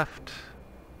go to the left.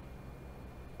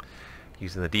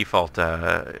 Using the default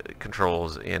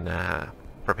controls in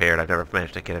prepared, I've never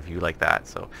managed to get a view like that.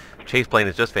 So ChasePlane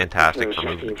is just fantastic for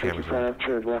moving the cameras around.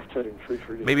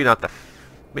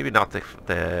 Maybe not the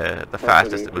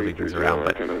fastest at moving things around,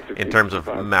 but in terms of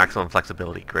maximum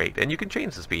flexibility, great. And you can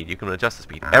change the speed, you can adjust the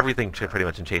speed. Everything pretty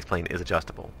much in ChasePlane is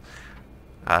adjustable.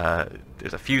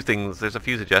 There's a few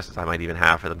suggestions I might even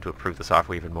have for them to improve the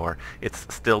software even more. It's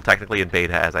still technically in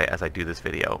beta as I do this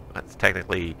video. It's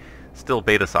technically still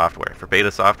beta software. For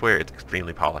beta software, it's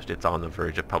extremely polished. It's on the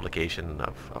verge of publication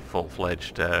of a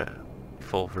full-fledged,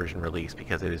 full version release,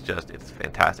 because it's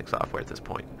fantastic software at this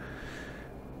point.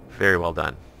 Very well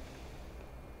done.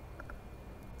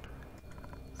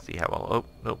 See how well, oh,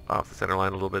 nope, off the center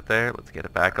line a little bit there. Let's get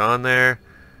it back on there.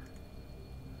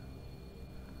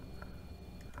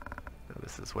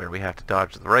 This is where we have to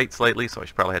dodge to the right slightly, so I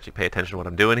should probably actually pay attention to what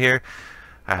I'm doing here.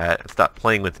 Stop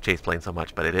playing with the ChasePlane so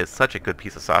much, but it is such a good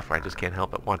piece of software, I just can't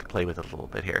help but want to play with it a little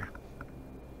bit here.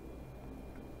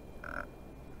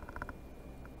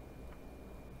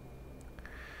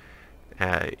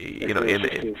 You know,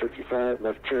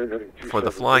 for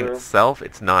the flying itself,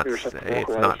 it's not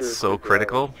so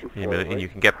critical. You know, and you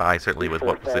can get by certainly with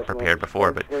what was prepared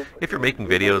before. But if you're making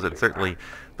videos, and certainly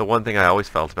the one thing I always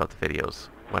felt about the videos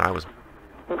when I was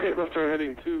left turn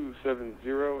heading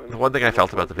 270. the one thing I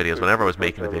felt about the videos whenever I was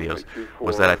making the videos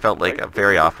was that I felt like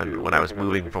very often when I was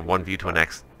moving from one view to the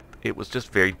next, it was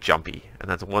just very jumpy, and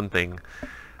that's one thing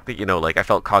that, you know, like I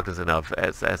felt cognizant of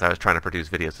as I was trying to produce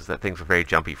videos, is that things were very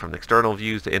jumpy from the external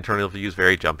views to internal views,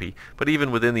 very jumpy. But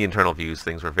even within the internal views,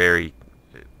 things were very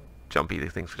jumpy. The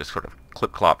things were just sort of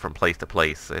clip-clop from place to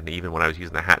place, and even when I was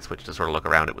using the hat switch to sort of look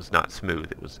around, it was not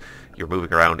smooth. It was, you're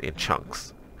moving around in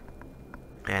chunks,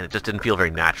 and it just didn't feel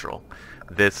very natural.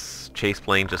 This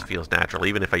ChasePlane just feels natural,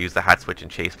 even if I use the hat switch in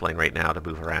ChasePlane right now to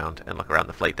move around and look around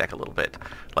the flight deck a little bit,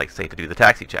 like say to do the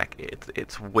taxi check.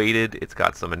 It's weighted, it's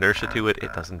got some inertia to it.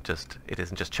 It isn't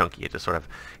just chunky. It just sort of,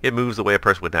 it moves the way a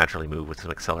person would naturally move with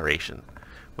some acceleration,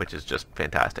 which is just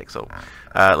fantastic. So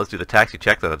let's do the taxi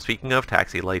check that I'm speaking of.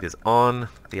 Taxi light is on.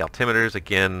 The altimeters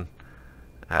again.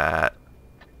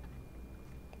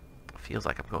 Feels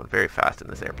like I'm going very fast in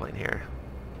this airplane here.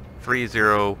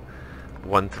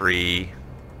 3013.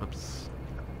 Oops.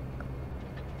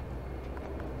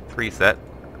 3 set.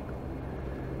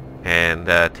 And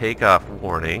takeoff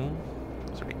warning.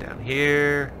 It's right down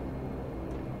here.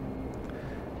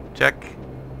 Check.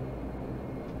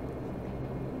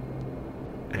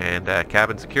 And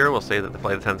cabin secure. We'll say that the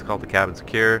flight attendant's called the cabin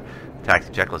secure. The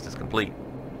taxi checklist is complete.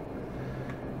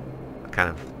 Kind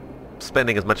of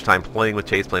spending as much time playing with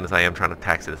ChasePlane as I am trying to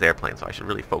taxi this airplane, so I should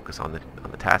really focus on the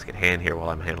task at hand here while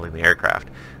I'm handling the aircraft.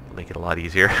 It'll make it a lot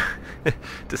easier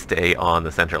to stay on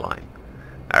the center line.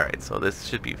 Alright, so this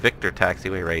should be Victor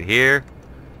taxiway right here.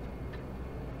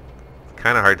 It's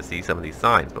kind of hard to see some of these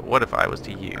signs, but what if I was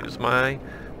to use my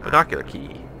binocular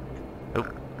key? Oh,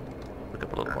 look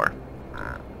up a little more.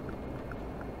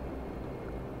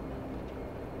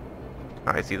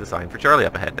 I see the sign for Charlie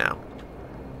up ahead now.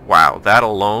 Wow, that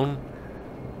alone,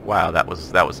 wow, that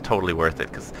was totally worth it,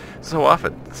 because so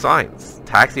often signs,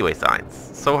 taxiway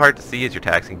signs, so hard to see as you're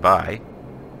taxiing by,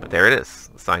 but there it is.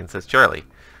 The sign says Charlie.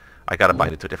 I gotta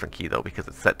bind it to a different key though, because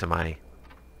it's set to my,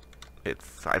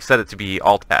 I've set it to be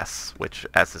Alt S, which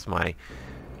S is my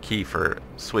key for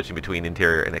switching between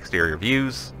interior and exterior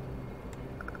views.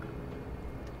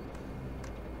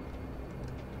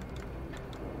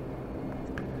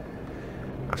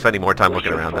 I'm spending more time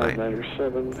looking around than I'm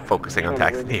focusing on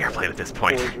taxiing the airplane at this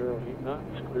point. Clear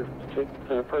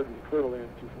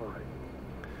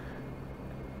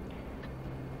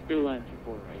line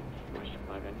 24 right, question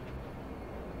 5 in.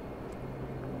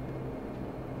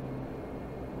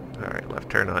 Alright, left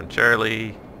turn on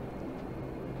Charlie.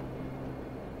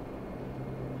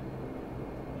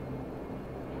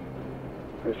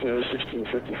 It's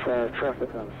 1655,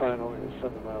 traffic on final is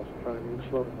 7 miles in front of you,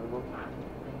 slow to minimum.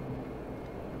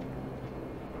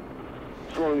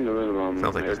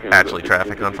 Sounds like there's actually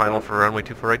traffic on final for runway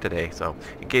 24 right today. So,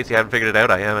 in case you haven't figured it out,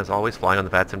 I am, as always, flying on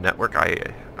the VATSIM network.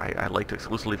 I like to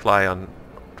exclusively fly on,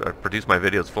 produce my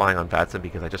videos flying on VATSIM,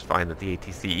 because I just find that the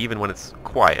ATC, even when it's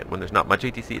quiet, when there's not much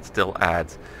ATC, it still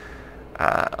adds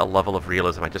a level of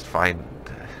realism. I just find,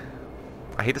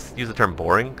 I hate to use the term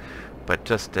boring, but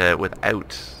just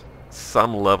without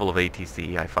some level of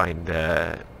ATC, I find,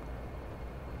 I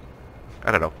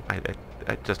don't know, I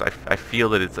feel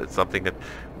that it's something that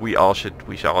we all should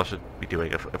be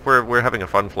doing. If we're having a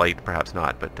fun flight, perhaps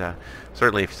not, but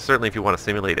certainly if you want to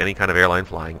simulate any kind of airline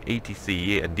flying,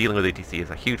 ATC and dealing with ATC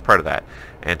is a huge part of that.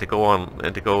 And to go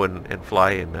and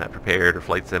fly in prepared or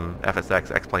flight sim, FSX,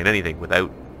 X-plane, anything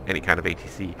without any kind of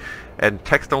ATC, and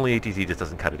text-only ATC just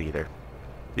doesn't cut it either.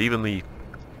 Even the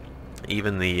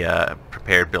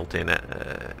prepared built-in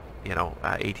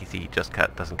ATC just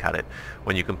doesn't cut it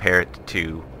when you compare it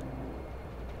to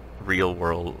real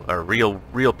world or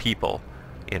real people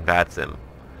in VATSIM,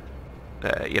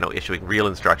 issuing real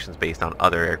instructions based on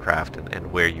other aircraft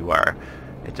and where you are.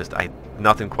 It just,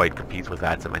 nothing quite competes with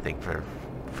VATSIM, I think, for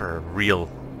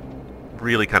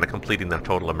really kind of completing the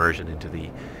total immersion into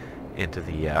the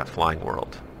flying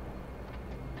world.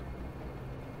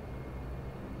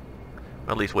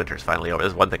 At least winter's finally over.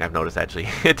 There's one thing I've noticed actually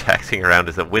taxiing around,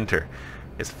 is that winter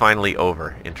is finally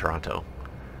over in Toronto.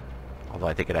 Although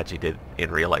I think it actually did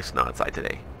in real life snow outside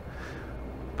today.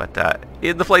 But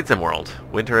in the flight sim world,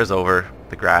 winter is over.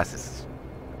 The grass is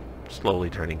slowly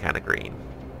turning kind of green.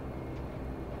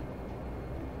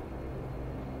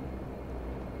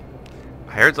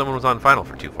 I heard someone was on final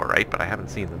for 2-4 right, but I haven't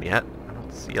seen them yet. I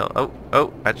don't see.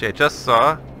 Oh! Actually, I just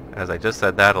saw, as I just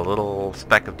said that, a little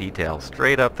speck of detail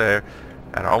straight up there,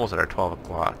 almost at our 12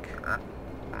 o'clock.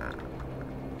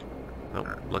 Nope.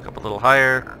 Look up a little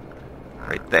higher.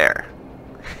 Right there.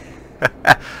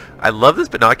 I love this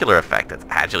binocular effect. It's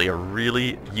actually a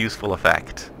really useful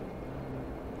effect.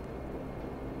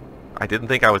 I didn't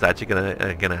think I was actually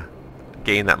gonna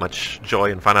gain that much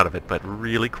joy and fun out of it, but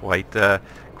really quite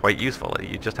useful.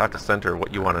 You just have to center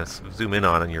what you want to zoom in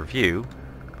on in your view,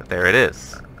 but there it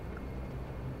is.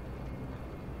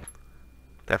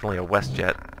 Definitely a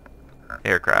WestJet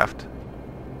aircraft.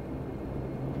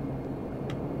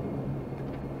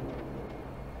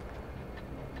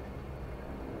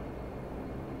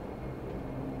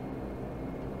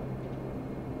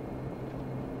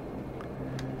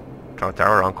 Toronto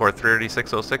Tower, Encore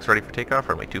 3606, ready for takeoff,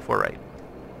 runway 24 right.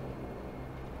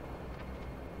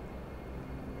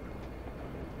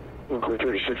 Encore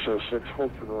 3606,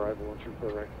 hold for arrival on 24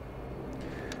 right.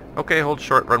 Okay, hold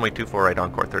short, runway 24 right,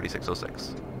 Encore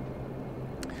 3606.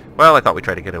 Well, I thought we'd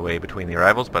try to get away between the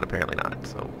arrivals, but apparently not,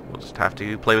 so we'll just have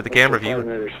to play with the camera view.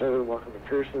 597, welcome to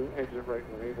Pearson, exit right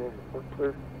when able, report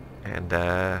clear.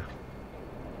 And,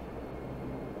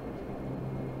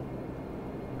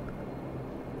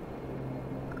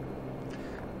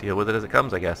 deal with it as it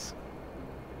comes, I guess.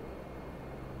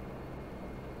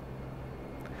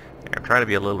 I'm trying to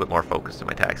be a little bit more focused in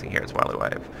my taxiing here. It's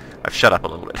why I've shut up a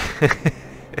little bit.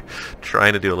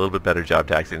 Trying to do a little bit better job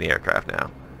taxiing the aircraft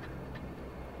now.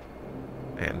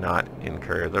 And not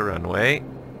incur the runway.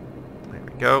 There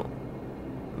we go.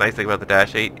 Nice thing about the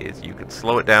Dash 8 is you can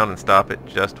slow it down and stop it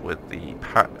just with the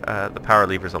power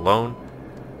levers alone.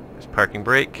 There's parking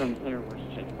brake. And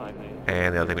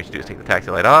the other thing we should do is take the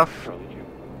taxi light off.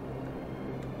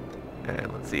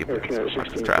 And let's see if we can watch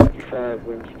this traffic. 1655,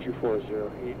 winds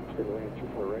 2408, clear to land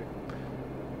 24 right.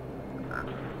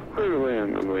 Clear to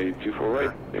land, runway 24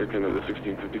 right, Air Canada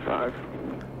 1655.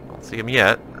 Don't see him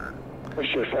yet.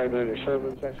 Russia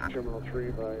 597, taxi terminal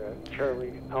 3 by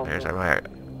Charlie Alpha. There's our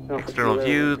external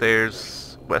view.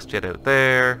 There's WestJet out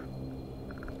there.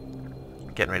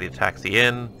 Getting ready to taxi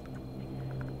in.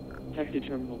 Taxi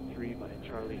terminal 3 by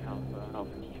Charlie Alpha,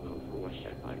 Alpha Kilo for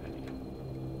WestJet 590.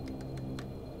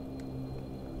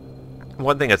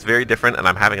 One thing that's very different, and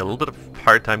I'm having a little bit of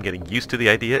hard time getting used to the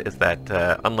idea, is that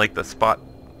unlike the spot,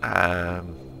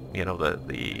 you know,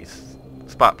 the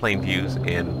spot plane views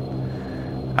in,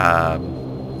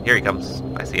 here he comes,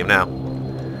 I see him now,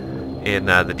 in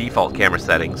the default camera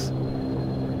settings,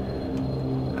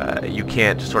 you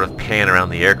can't just sort of pan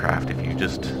around the aircraft. If you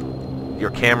just,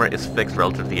 your camera is fixed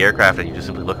relative to the aircraft, and you just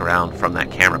simply look around from that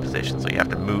camera position, so you have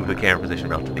to move the camera position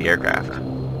relative to the aircraft.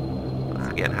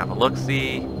 Let's again have a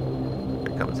look-see.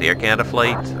 Comes the Air Canada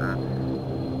flight.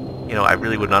 You know, I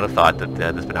really would not have thought that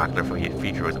this binocular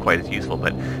feature was quite as useful,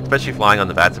 but especially flying on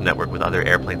the VATSIM network with other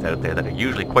airplanes out there that are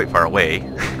usually quite far away,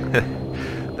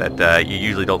 that you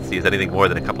usually don't see as anything more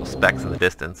than a couple of specks in the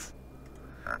distance.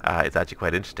 It's actually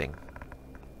quite interesting.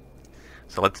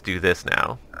 So let's do this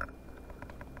now.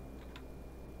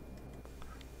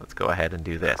 Let's go ahead and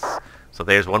do this. So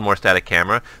there's one more static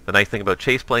camera. The nice thing about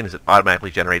ChasePlane is it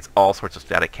automatically generates all sorts of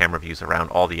static camera views around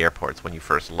all the airports when you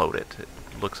first load it. It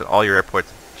looks at all your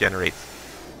airports, generates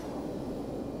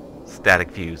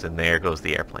static views, and there goes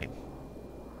the airplane.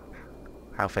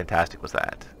 How fantastic was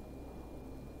that?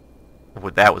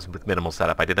 That was with minimal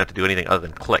setup. I didn't have to do anything other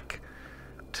than click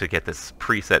to get this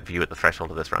preset view at the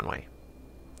threshold of this runway.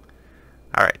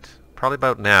 Alright, probably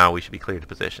about now we should be clear to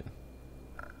position.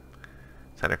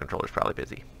 Center controller's probably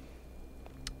busy.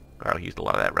 I used a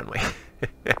lot of that runway.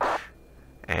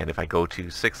 And if I go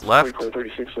to 6 left,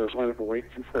 36, line up and wait,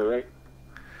 24 right.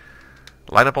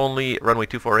 Line up only, runway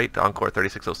 248 to Encore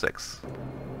 3606.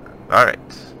 Alright,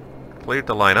 cleared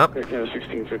to line up. Air Canada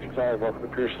 1655, welcome to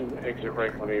Pearson, exit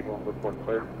right when able, report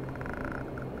clear.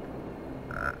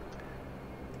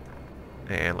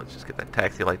 And let's just get that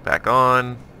taxi light back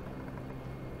on.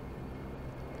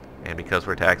 And because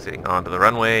we're taxiing onto the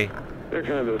runway, Air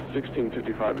Canada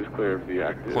 1655 is clear of the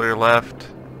active. clear left,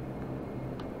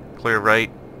 clear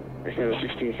right, Air Canada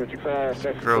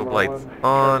 1655, strobe lights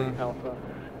on.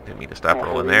 Didn't mean to stop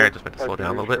rolling there, I just meant to slow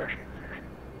down a little bit.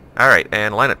 Alright,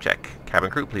 and lineup check. Cabin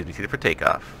crew, please be seated for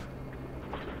takeoff.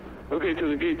 Okay, to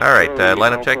the gate. Alright,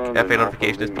 lineup check. FA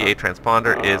notification is PA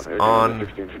transponder is on.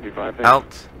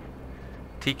 Alt.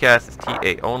 TCAS is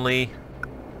TA only.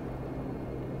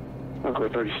 Encore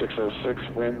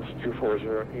 3606, winds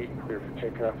 2408, clear for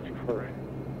takeoff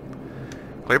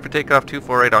 248. Clear for takeoff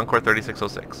 248, Encore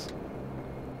 3606.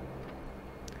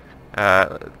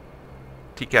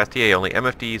 TCAS TA only,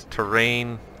 MFDs,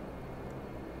 terrain,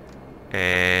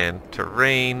 and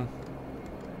terrain.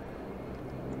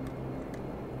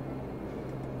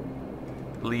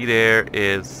 Lead air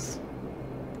is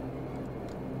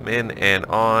min and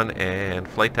on, and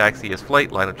flight taxi is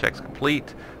flight. Line of checks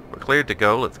complete. We're cleared to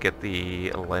go. Let's get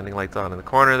the landing lights on in the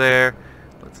corner there.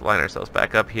 Let's line ourselves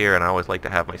back up here, and I always like to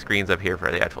have my screens up here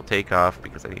for the actual takeoff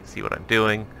because I need to see what I'm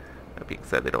doing. That being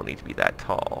said, they don't need to be that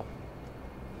tall.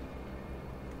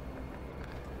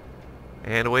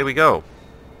 And away we go.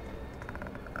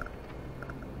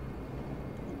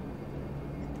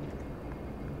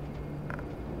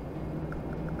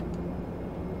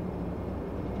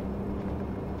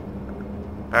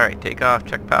 Alright, takeoff,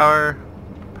 check power.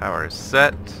 Power is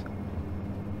set.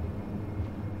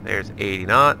 There's 80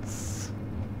 knots.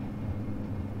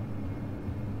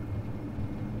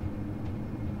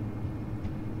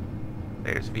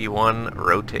 There's V1,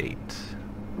 rotate.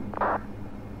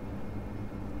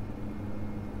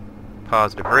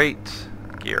 Positive rate,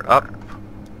 gear up.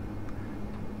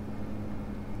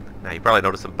 Now you probably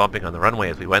noticed some bumping on the runway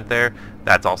as we went there.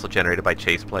 That's also generated by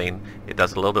ChasePlane. It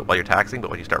does it a little bit while you're taxiing, but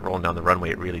when you start rolling down the runway,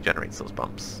 it really generates those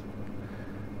bumps.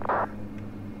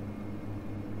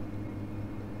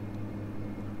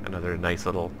 Another nice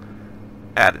little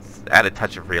added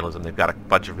touch of realism. They've got a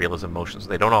bunch of realism motions.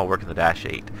 They don't all work in the Dash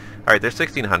 8. Alright, there's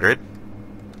 1600.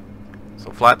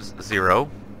 So flaps 0.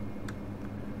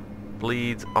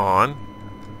 Bleeds on.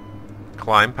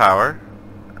 Climb power.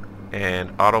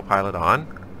 And autopilot on.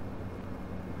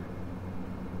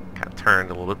 Kind of turned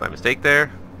a little bit by mistake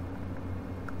there.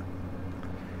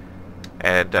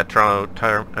 And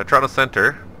Toronto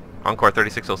Center, Encore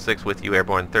 3606 with you,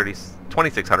 airborne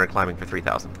 2600, climbing for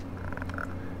 3000.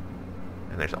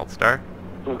 And there's Alt Star.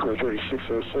 Encore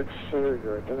 3606, center,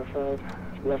 you're identified.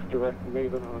 Left direct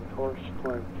Maven on course,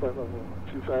 climb flight level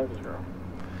 250.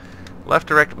 Left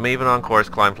direct Maven on course,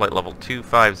 climb flight level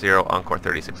 250, Encore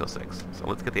 3606. So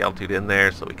let's get the altitude in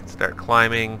there so we can start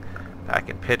climbing. Back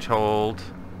in pitch hold.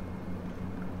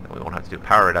 Then we won't have to do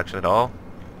power reduction at all.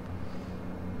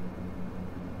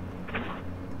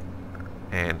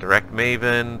 And direct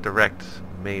Maven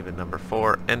number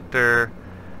 4, enter.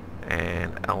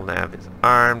 And LNAV is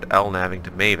armed, LNAVing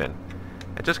to Maven.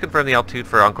 And just confirm the altitude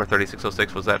for Encore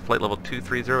 3606, was that flight level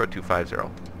 230 or 250?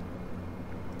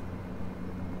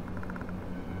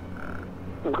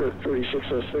 Encore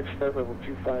 3606, flight level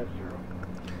 250.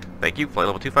 Thank you, flight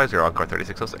level 250, Encore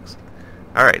 3606.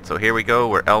 Alright, so here we go,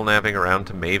 we're LNAVing around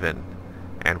to Maven.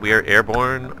 And we are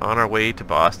airborne on our way to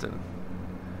Boston.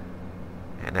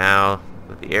 And now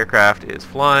that the aircraft is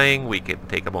flying, we can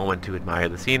take a moment to admire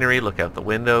the scenery, look out the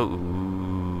window,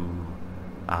 ooh,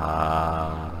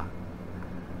 ah.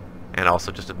 And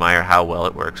also just admire how well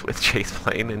it works with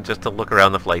ChasePlane, and just to look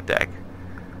around the flight deck.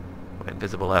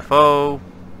 Invisible FO.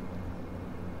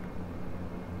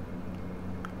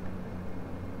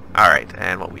 Alright,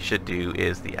 and what we should do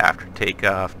is the after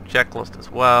takeoff checklist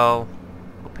as well.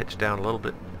 We'll pitch down a little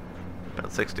bit,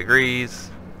 about 6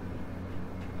 degrees.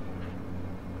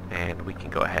 And we can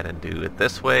go ahead and do it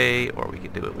this way, or we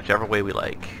can do it whichever way we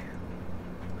like.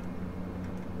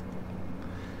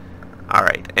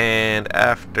 Alright, and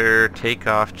after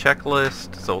takeoff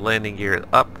checklist, so landing gear is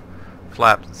up,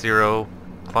 flap 0,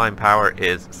 climb power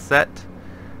is set,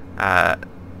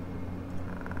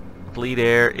 bleed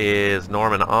air is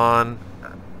norm and on,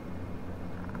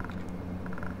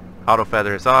 auto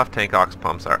feather is off, tank aux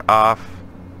pumps are off,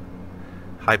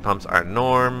 high pumps are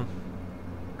norm,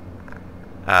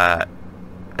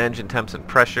 engine temps and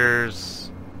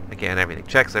pressures, again everything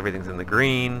checks, everything's in the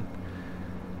green.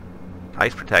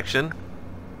 Ice protection,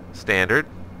 standard.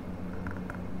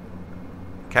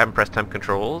 Cabin press temp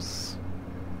controls,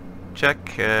 check.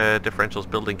 Differentials,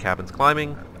 building, cabins,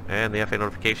 climbing, and the FA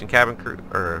notification, cabin crew,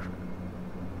 or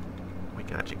we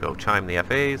can actually go chime the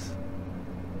FAs.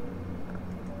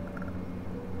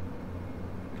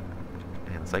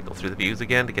 And cycle through the views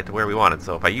again to get to where we wanted.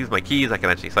 So if I use my keys, I can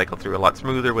actually cycle through a lot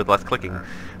smoother with less clicking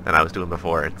than I was doing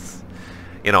before. It's,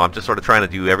 you know, I'm just sort of trying to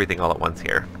do everything all at once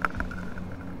here.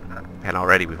 And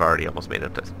already we've almost made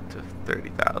it to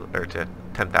 30,000, or to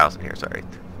 10,000 here, sorry,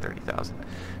 30,000,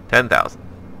 10,000.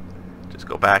 Just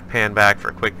go back, pan back for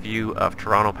a quick view of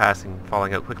Toronto passing,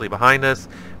 falling out quickly behind us.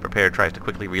 Prepare tries to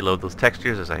quickly reload those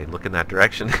textures as I look in that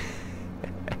direction.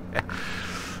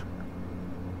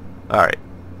 Alright,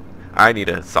 I need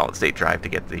a solid state drive to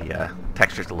get the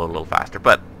textures to load a little faster,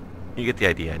 but You get the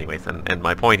idea anyways, and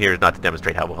my point here is not to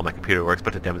demonstrate how well my computer works,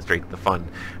 but to demonstrate the fun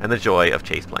and the joy of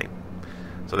ChasePlane.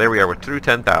 So there we are, we're through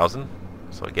 10,000.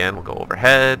 So again, we'll go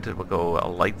overhead, we'll go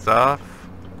lights off.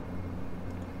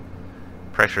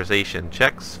 Pressurization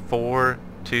checks, 4,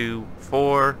 2,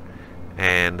 4,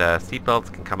 and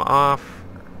seatbelts can come off.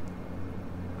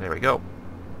 There we go.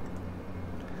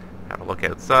 Have a look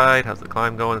outside. How's the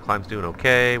climb going? The climb's doing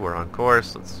okay. We're on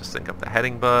course. Let's just sync up the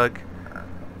heading bug.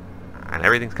 And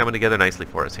everything's coming together nicely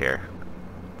for us here.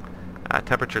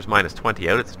 Temperature's minus 20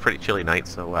 out. It's a pretty chilly night,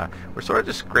 so we're sort of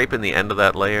just scraping the end of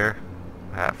that layer.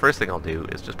 First thing I'll do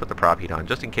is just put the prop heat on,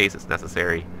 just in case it's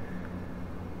necessary.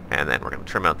 And then we're going to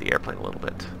trim out the airplane a little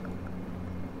bit.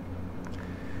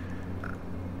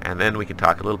 And then we can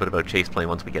talk a little bit about ChasePlane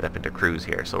once we get up into cruise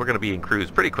here. So we're going to be in cruise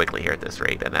pretty quickly here at this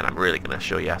rate, and then I'm really going to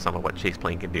show you some of what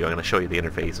ChasePlane can do. I'm going to show you the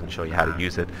interface and show you how to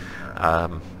use it.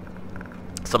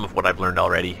 Some of what I've learned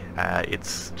already.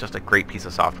 It's just a great piece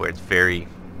of software. It's very,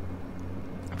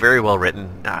 very well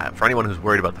written. For anyone who's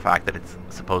worried about the fact that it's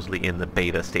supposedly in the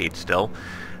beta stage still,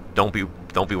 don't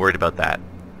be worried about that.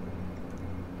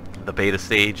 The beta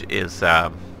stage is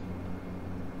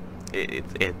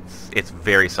it's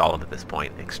very solid at this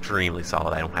point, extremely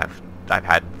solid. I've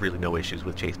had really no issues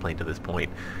with ChasePlane to this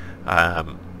point.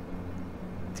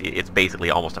 It's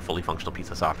basically almost a fully functional piece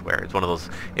of software. It's one of those.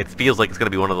 It feels like it's going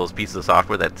to be one of those pieces of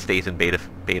software that stays in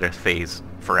beta phase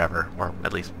forever, or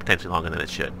at least potentially longer than it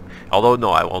should. Although no,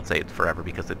 I won't say it's forever,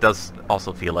 because it does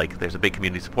also feel like there's a big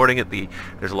community supporting it.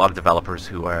 There's a lot of developers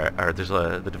who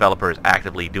the developer is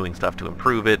actively doing stuff to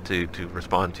improve it, to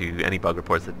respond to any bug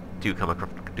reports that do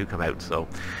come out. So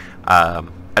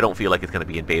I don't feel like it's going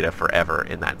to be in beta forever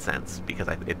in that sense, because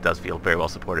it does feel very well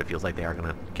supported. It feels like they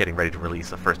are getting ready to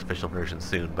release a first official version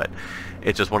soon, but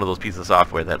it's just one of those pieces of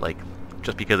software that, like,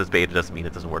 just because it's beta doesn't mean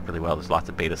it doesn't work really well. There's lots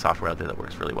of beta software out there that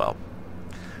works really well.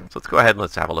 So let's go ahead and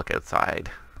let's have a look outside.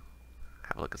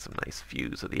 Have a look at some nice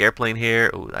views of the airplane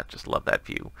here. Oh, I just love that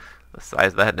view. The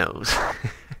size of that nose.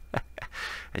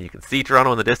 And you can see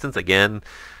Toronto in the distance. Again,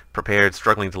 prepared,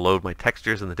 struggling to load my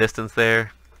textures in the distance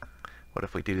there. What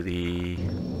if we do the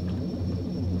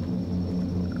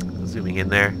zooming in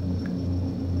there?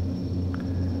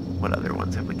 What other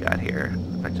ones have we got here?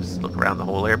 If I just look around the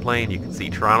whole airplane, you can see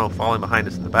Toronto falling behind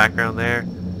us in the background there.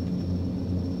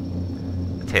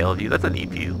 The tail view, that's a neat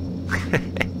view.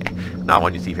 Not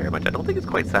one you see very much. I don't think it's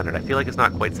quite centered. I feel like it's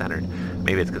not quite centered.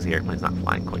 Maybe it's because the airplane's not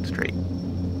flying quite straight.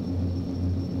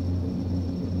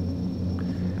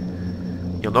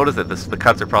 You'll notice that the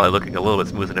cuts are probably looking a little bit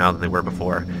smoother now than they were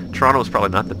before. Toronto is probably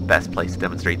not the best place to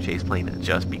demonstrate ChasePlane,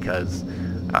 just because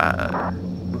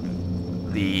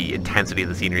the intensity of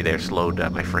the scenery there slowed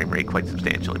my frame rate quite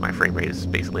substantially. My frame rate is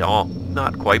basically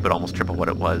not quite, but almost triple what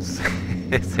it was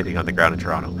sitting on the ground in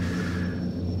Toronto.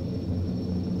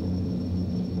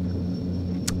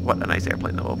 What a nice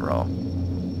airplane though overall.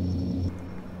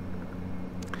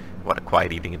 What a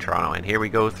quiet evening in Toronto. And here we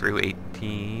go through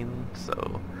 18,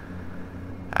 so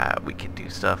we can do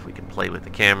stuff. We can play with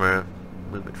the camera,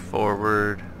 move it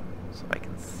forward so I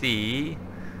can see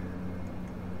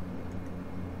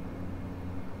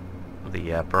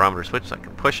the barometer switch, so I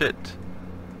can push it.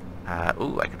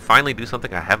 Ooh, I can finally do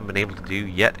something I haven't been able to do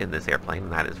yet in this airplane,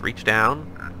 and that is reach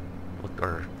down,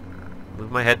 or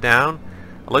move my head down.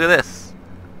 Look at this.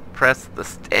 Press the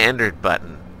standard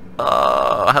button.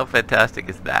 Oh, how fantastic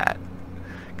is that?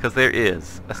 Because there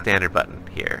is a standard button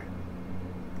here.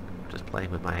 Just playing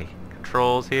with my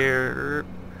controls here.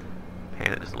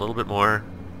 Pan it just a little bit more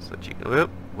so that you can,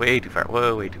 whoop, way too far.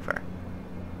 Whoa, way too far.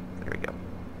 There we go.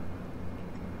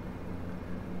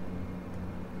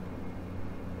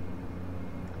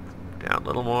 Down a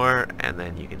little more, and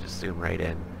then you can just zoom right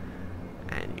in,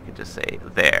 and you can just say,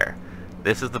 there.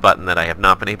 This is the button that I have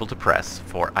not been able to press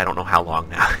for I don't know how long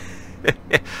now.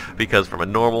 Because from a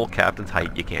normal captain's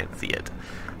height, you can't see it.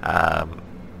 How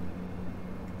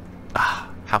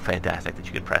fantastic that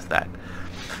you can press that.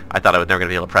 I thought I was never going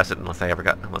to be able to press it unless I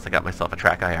got myself a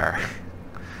track IR.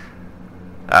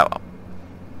 Oh well.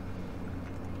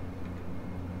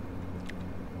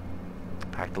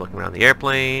 Back to looking around the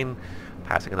airplane,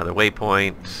 passing another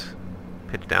waypoint,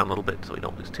 pitch down a little bit so we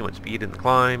don't lose too much speed in the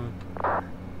climb.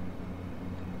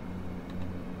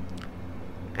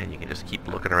 And you can just keep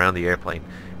looking around the airplane,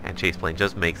 and ChasePlane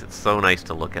just makes it so nice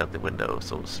to look out the window,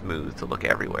 so smooth to look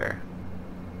everywhere.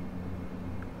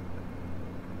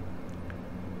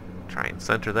 Try and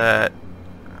center that,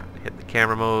 hit the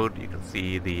camera mode. You can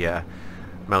see the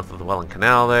mouth of the Welland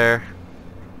Canal there,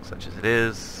 such as it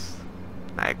is,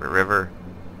 Niagara River.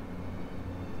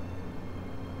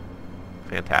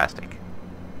 Fantastic.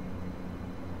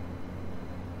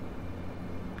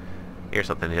 Here's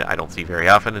something that I don't see very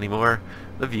often anymore.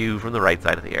 The view from the right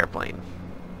side of the airplane.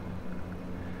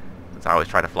 Since I always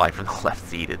try to fly from the left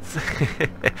seat, it's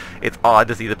it's odd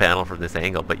to see the panel from this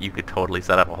angle, but you could totally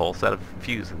set up a whole set of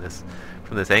views in this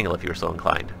from this angle if you were so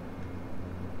inclined.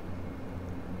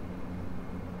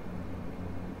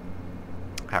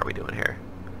 How are we doing here?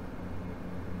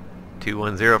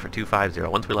 210 for 250.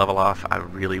 Once we level off,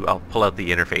 I'll pull out the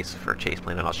interface for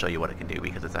ChasePlane and I'll show you what it can do,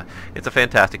 because it's a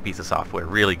fantastic piece of software,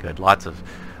 really good. Lots of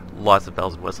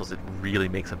bells and whistles. It really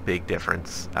makes a big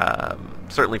difference.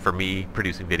 Certainly for me,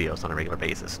 producing videos on a regular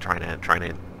basis, trying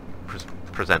to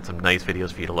present some nice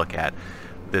videos for you to look at.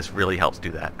 This really helps do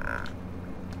that.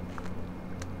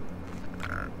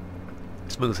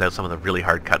 Smooths out some of the really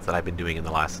hard cuts that I've been doing in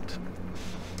the last,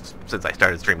 since I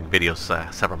started streaming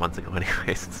videos several months ago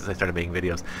anyway, since I started making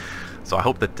videos. So I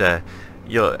hope that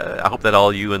I hope that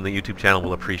all you in the YouTube channel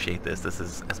will appreciate this. This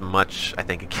is as much, I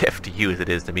think, a gift to you as it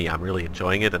is to me. I'm really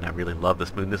enjoying it, and I really love the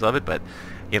smoothness of it, but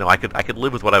you know, I could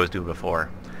live with what I was doing before.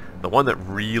 The one that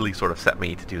really sort of set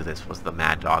me to do this was the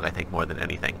Mad Dog, I think, more than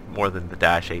anything. More than the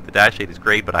Dash 8. The Dash 8 is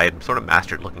great, but I had sort of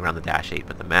mastered looking around the Dash 8,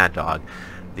 but the Mad Dog,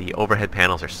 the overhead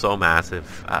panels are so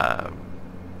massive,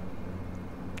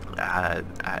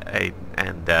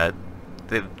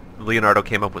 Leonardo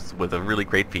came up with a really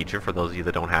great feature for those of you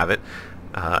that don't have it.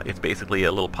 It's basically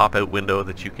a little pop-out window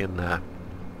that you can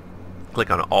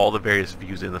click on all the various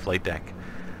views in the flight deck,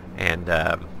 and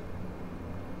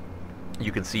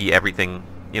you can see everything.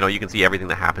 You know, you can see everything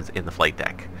that happens in the flight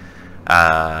deck.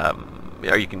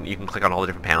 Or you can click on all the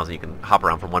different panels, and you can hop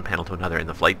around from one panel to another in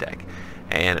the flight deck.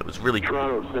 And it was really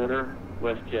Toronto Center,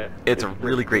 WestJet. It's a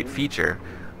really great feature,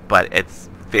 but it's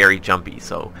very jumpy.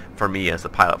 So for me as the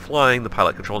pilot flying, the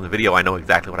pilot controlling the video, I know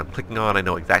exactly what I'm clicking on, I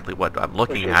know exactly what I'm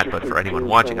looking at, but for anyone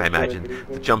watching, I imagine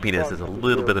the jumpiness is a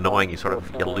little bit annoying. You sort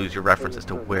of lose your reference as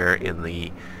to where in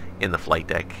the flight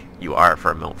deck you are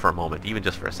for a moment, even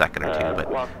just for a second or two,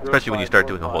 but especially when you start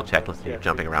doing a whole checklist and you're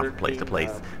jumping around from place to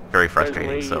place, very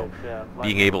frustrating. So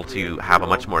being able to have a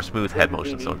much more smooth head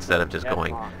motion, so instead of just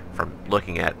going from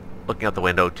looking out the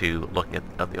window to looking at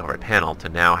the overhead panel, to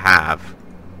now have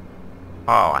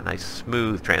a nice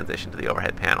smooth transition to the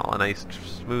overhead panel, a nice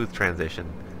smooth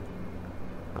transition.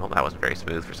 Well, that wasn't very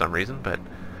smooth for some reason, but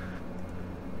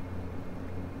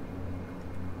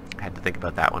I had to think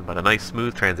about that one. But a nice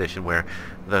smooth transition where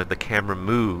the camera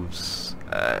moves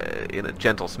in a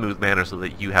gentle, smooth manner so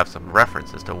that you have some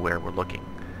reference as to where we're looking.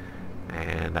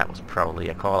 And that was probably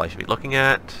a call I should be looking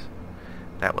at.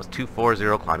 That was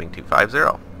 240 climbing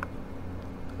 250.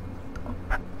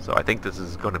 So I think this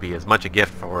is going to be as much a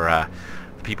gift for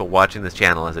the people watching this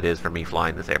channel as it is for me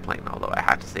flying this airplane, although I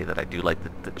have to say that I do like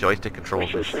the joystick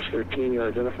controls.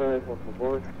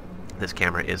 This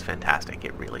camera is fantastic,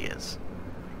 it really is.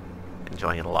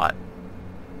 Enjoying it a lot.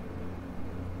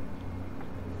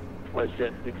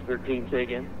 WestJet 613, say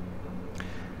again.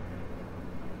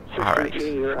 Alright,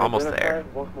 almost there.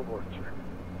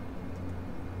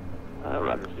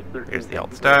 Roger, 613. Here's the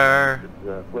Alt Star. It's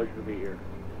a pleasure to be here.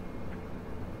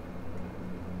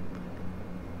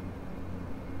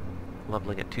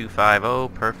 Leveling at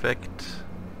 250, perfect.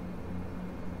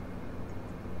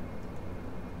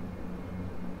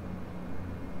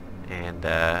 And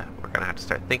we're going to have to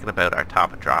start thinking about our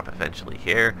top and drop eventually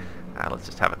here. Let's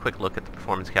just have a quick look at the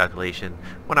performance calculation.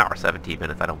 1 hour 17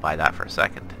 minutes, I don't buy that for a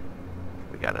second.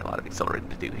 We got a lot of accelerating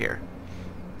to do here.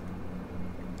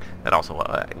 That also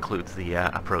includes the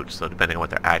approach, so depending on what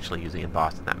they're actually using in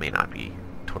Boston, that may not be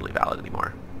totally valid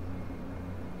anymore.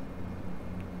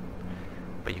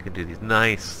 But you can do these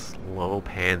nice slow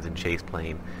pans in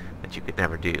ChasePlane that you could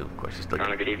never do. Of course, you still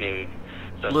get Good evening.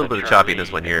 a little bit of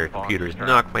choppiness when your computer is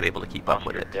not quite able to keep up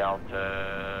with it. But,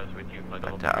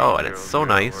 oh, and it's so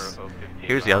nice.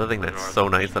 Here's the other thing that's so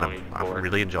nice that I'm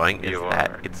really enjoying is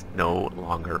that it's no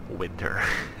longer winter.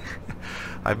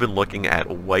 I've been looking at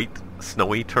white,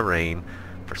 snowy terrain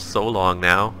for so long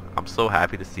now. I'm so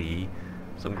happy to see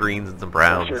some greens and some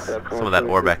browns. Some of that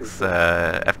Orbex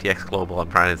FTX Global. I'm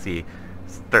starting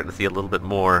to see a little bit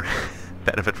more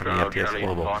benefit from the FTX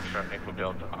Global.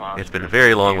 It's been a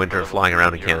very long winter flying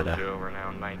around in Canada.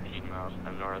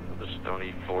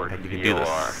 And you can do the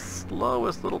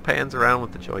slowest little pans around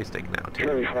with the joystick now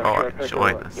too. Oh, I'm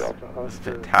enjoying this. This is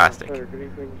fantastic.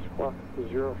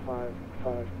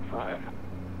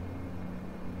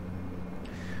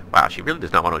 Wow, she really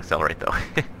does not want to accelerate though.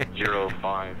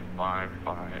 0555.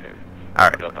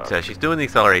 Alright, so she's doing the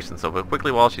acceleration, so but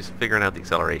quickly while she's figuring out the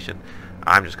acceleration,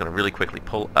 I'm just going to really quickly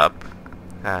pull up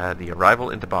the arrival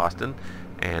into Boston,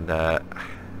 and I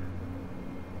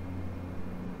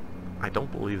don't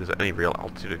believe there's any real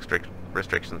altitude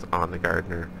restrictions on the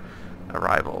Gardner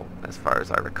arrival as far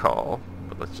as I recall.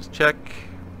 But let's just check.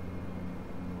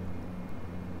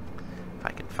 If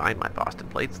I can find my Boston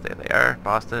plates. There they are.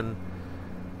 Boston.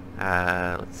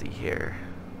 Let's see here.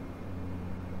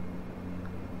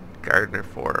 Gardner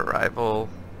for arrival.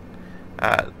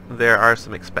 There are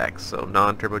some expects. So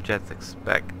non-turbojets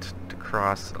expect to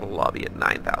cross a lobby at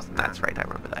 9,000. That's right, I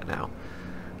remember that now.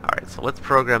 Alright, so let's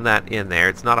program that in there.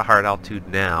 It's not a hard altitude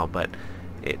now, but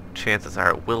chances are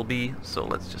it will be. So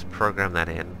let's just program that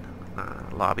in.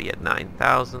 Lobby at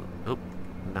 9,000. Oop,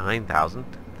 9,000,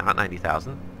 not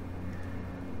 90,000.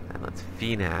 And let's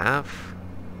VNAV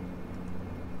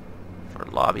for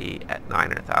lobby at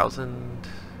 9,000.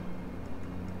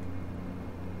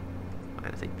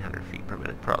 Minus 800 feet per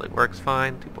minute probably works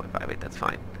fine. 2.58, that's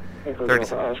fine.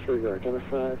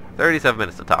 37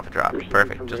 minutes to top a drop.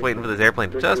 Perfect. Just waiting for this airplane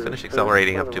to just finish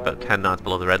accelerating up to about 10 knots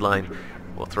below the red line.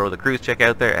 We'll throw the cruise check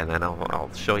out there, and then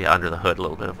I'll show you under the hood a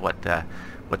little bit of what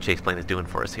ChasePlane is doing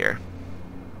for us here.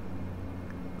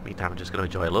 Meantime, I'm just going to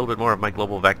enjoy a little bit more of my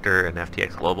Global Vector and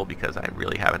FTX Global because I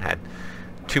really haven't had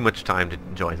too much time to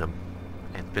enjoy them.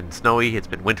 It's been snowy, it's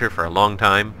been winter for a long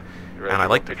time, and I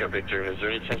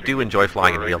do enjoy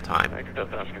flying in real time.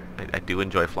 I do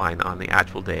enjoy flying on the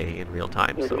actual day in real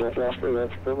time. So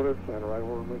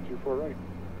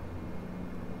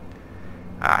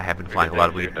I have been flying a lot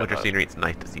of winter scenery. It's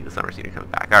nice to see the summer scenery coming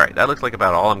back. Alright, that looks like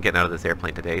about all I'm getting out of this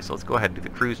airplane today, so let's go ahead and do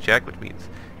the cruise check, which means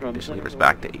condition levers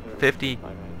back to 850.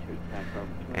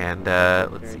 And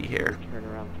let's see here.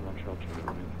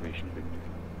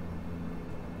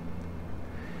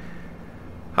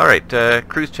 Alright,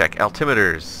 cruise check,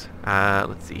 altimeters.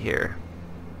 Let's see here.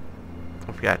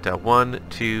 We've got 1,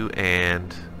 2,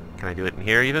 and can I do it in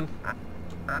here even?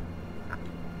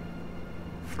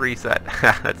 3 set.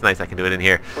 That's nice, I can do it in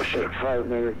here.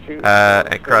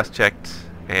 And cross-checked,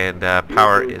 and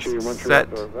power is set.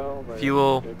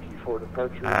 Fuel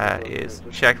is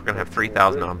checked. We're going to have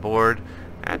 3,000 on board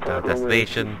at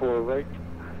destination.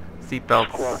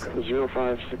 Seatbelts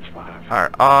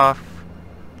are off.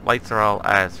 Lights are all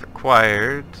as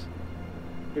required.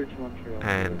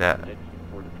 And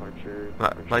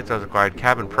lights are as required.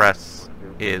 Cabin press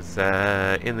is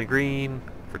in the green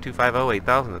for 250,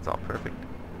 8,000. That's all perfect.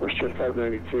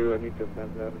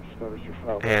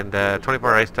 And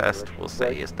 24-hour ice test we'll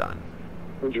say is done.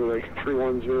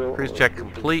 Cruise check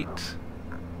complete.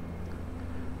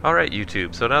 Alright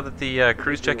YouTube, so now that the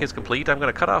cruise check is complete, I'm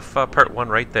going to cut off part 1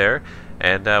 right there,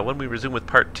 and when we resume with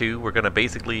part 2, we're going to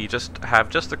basically just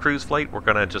have the cruise flight. We're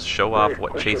going to just show off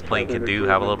what ChasePlane can do,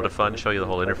 have a little bit of fun, show you the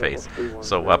whole interface.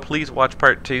 So please watch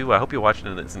part 2. I hope you watch it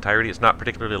in its entirety. It's not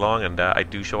particularly long, and I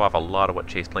do show off a lot of what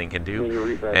ChasePlane can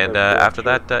do. And after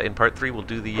that, in part 3, we'll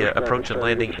do the approach and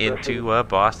landing into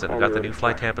Boston. We've got the new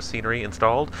FlyTampa scenery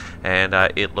installed, and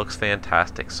it looks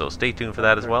fantastic. So stay tuned for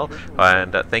that as well.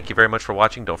 And thank you very much for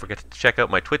watching. Don't forget to check out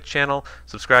my Twitch channel,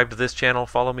 subscribe to this channel,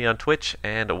 follow me on Twitch,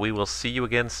 and we will see you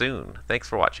again soon. Thanks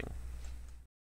for watching.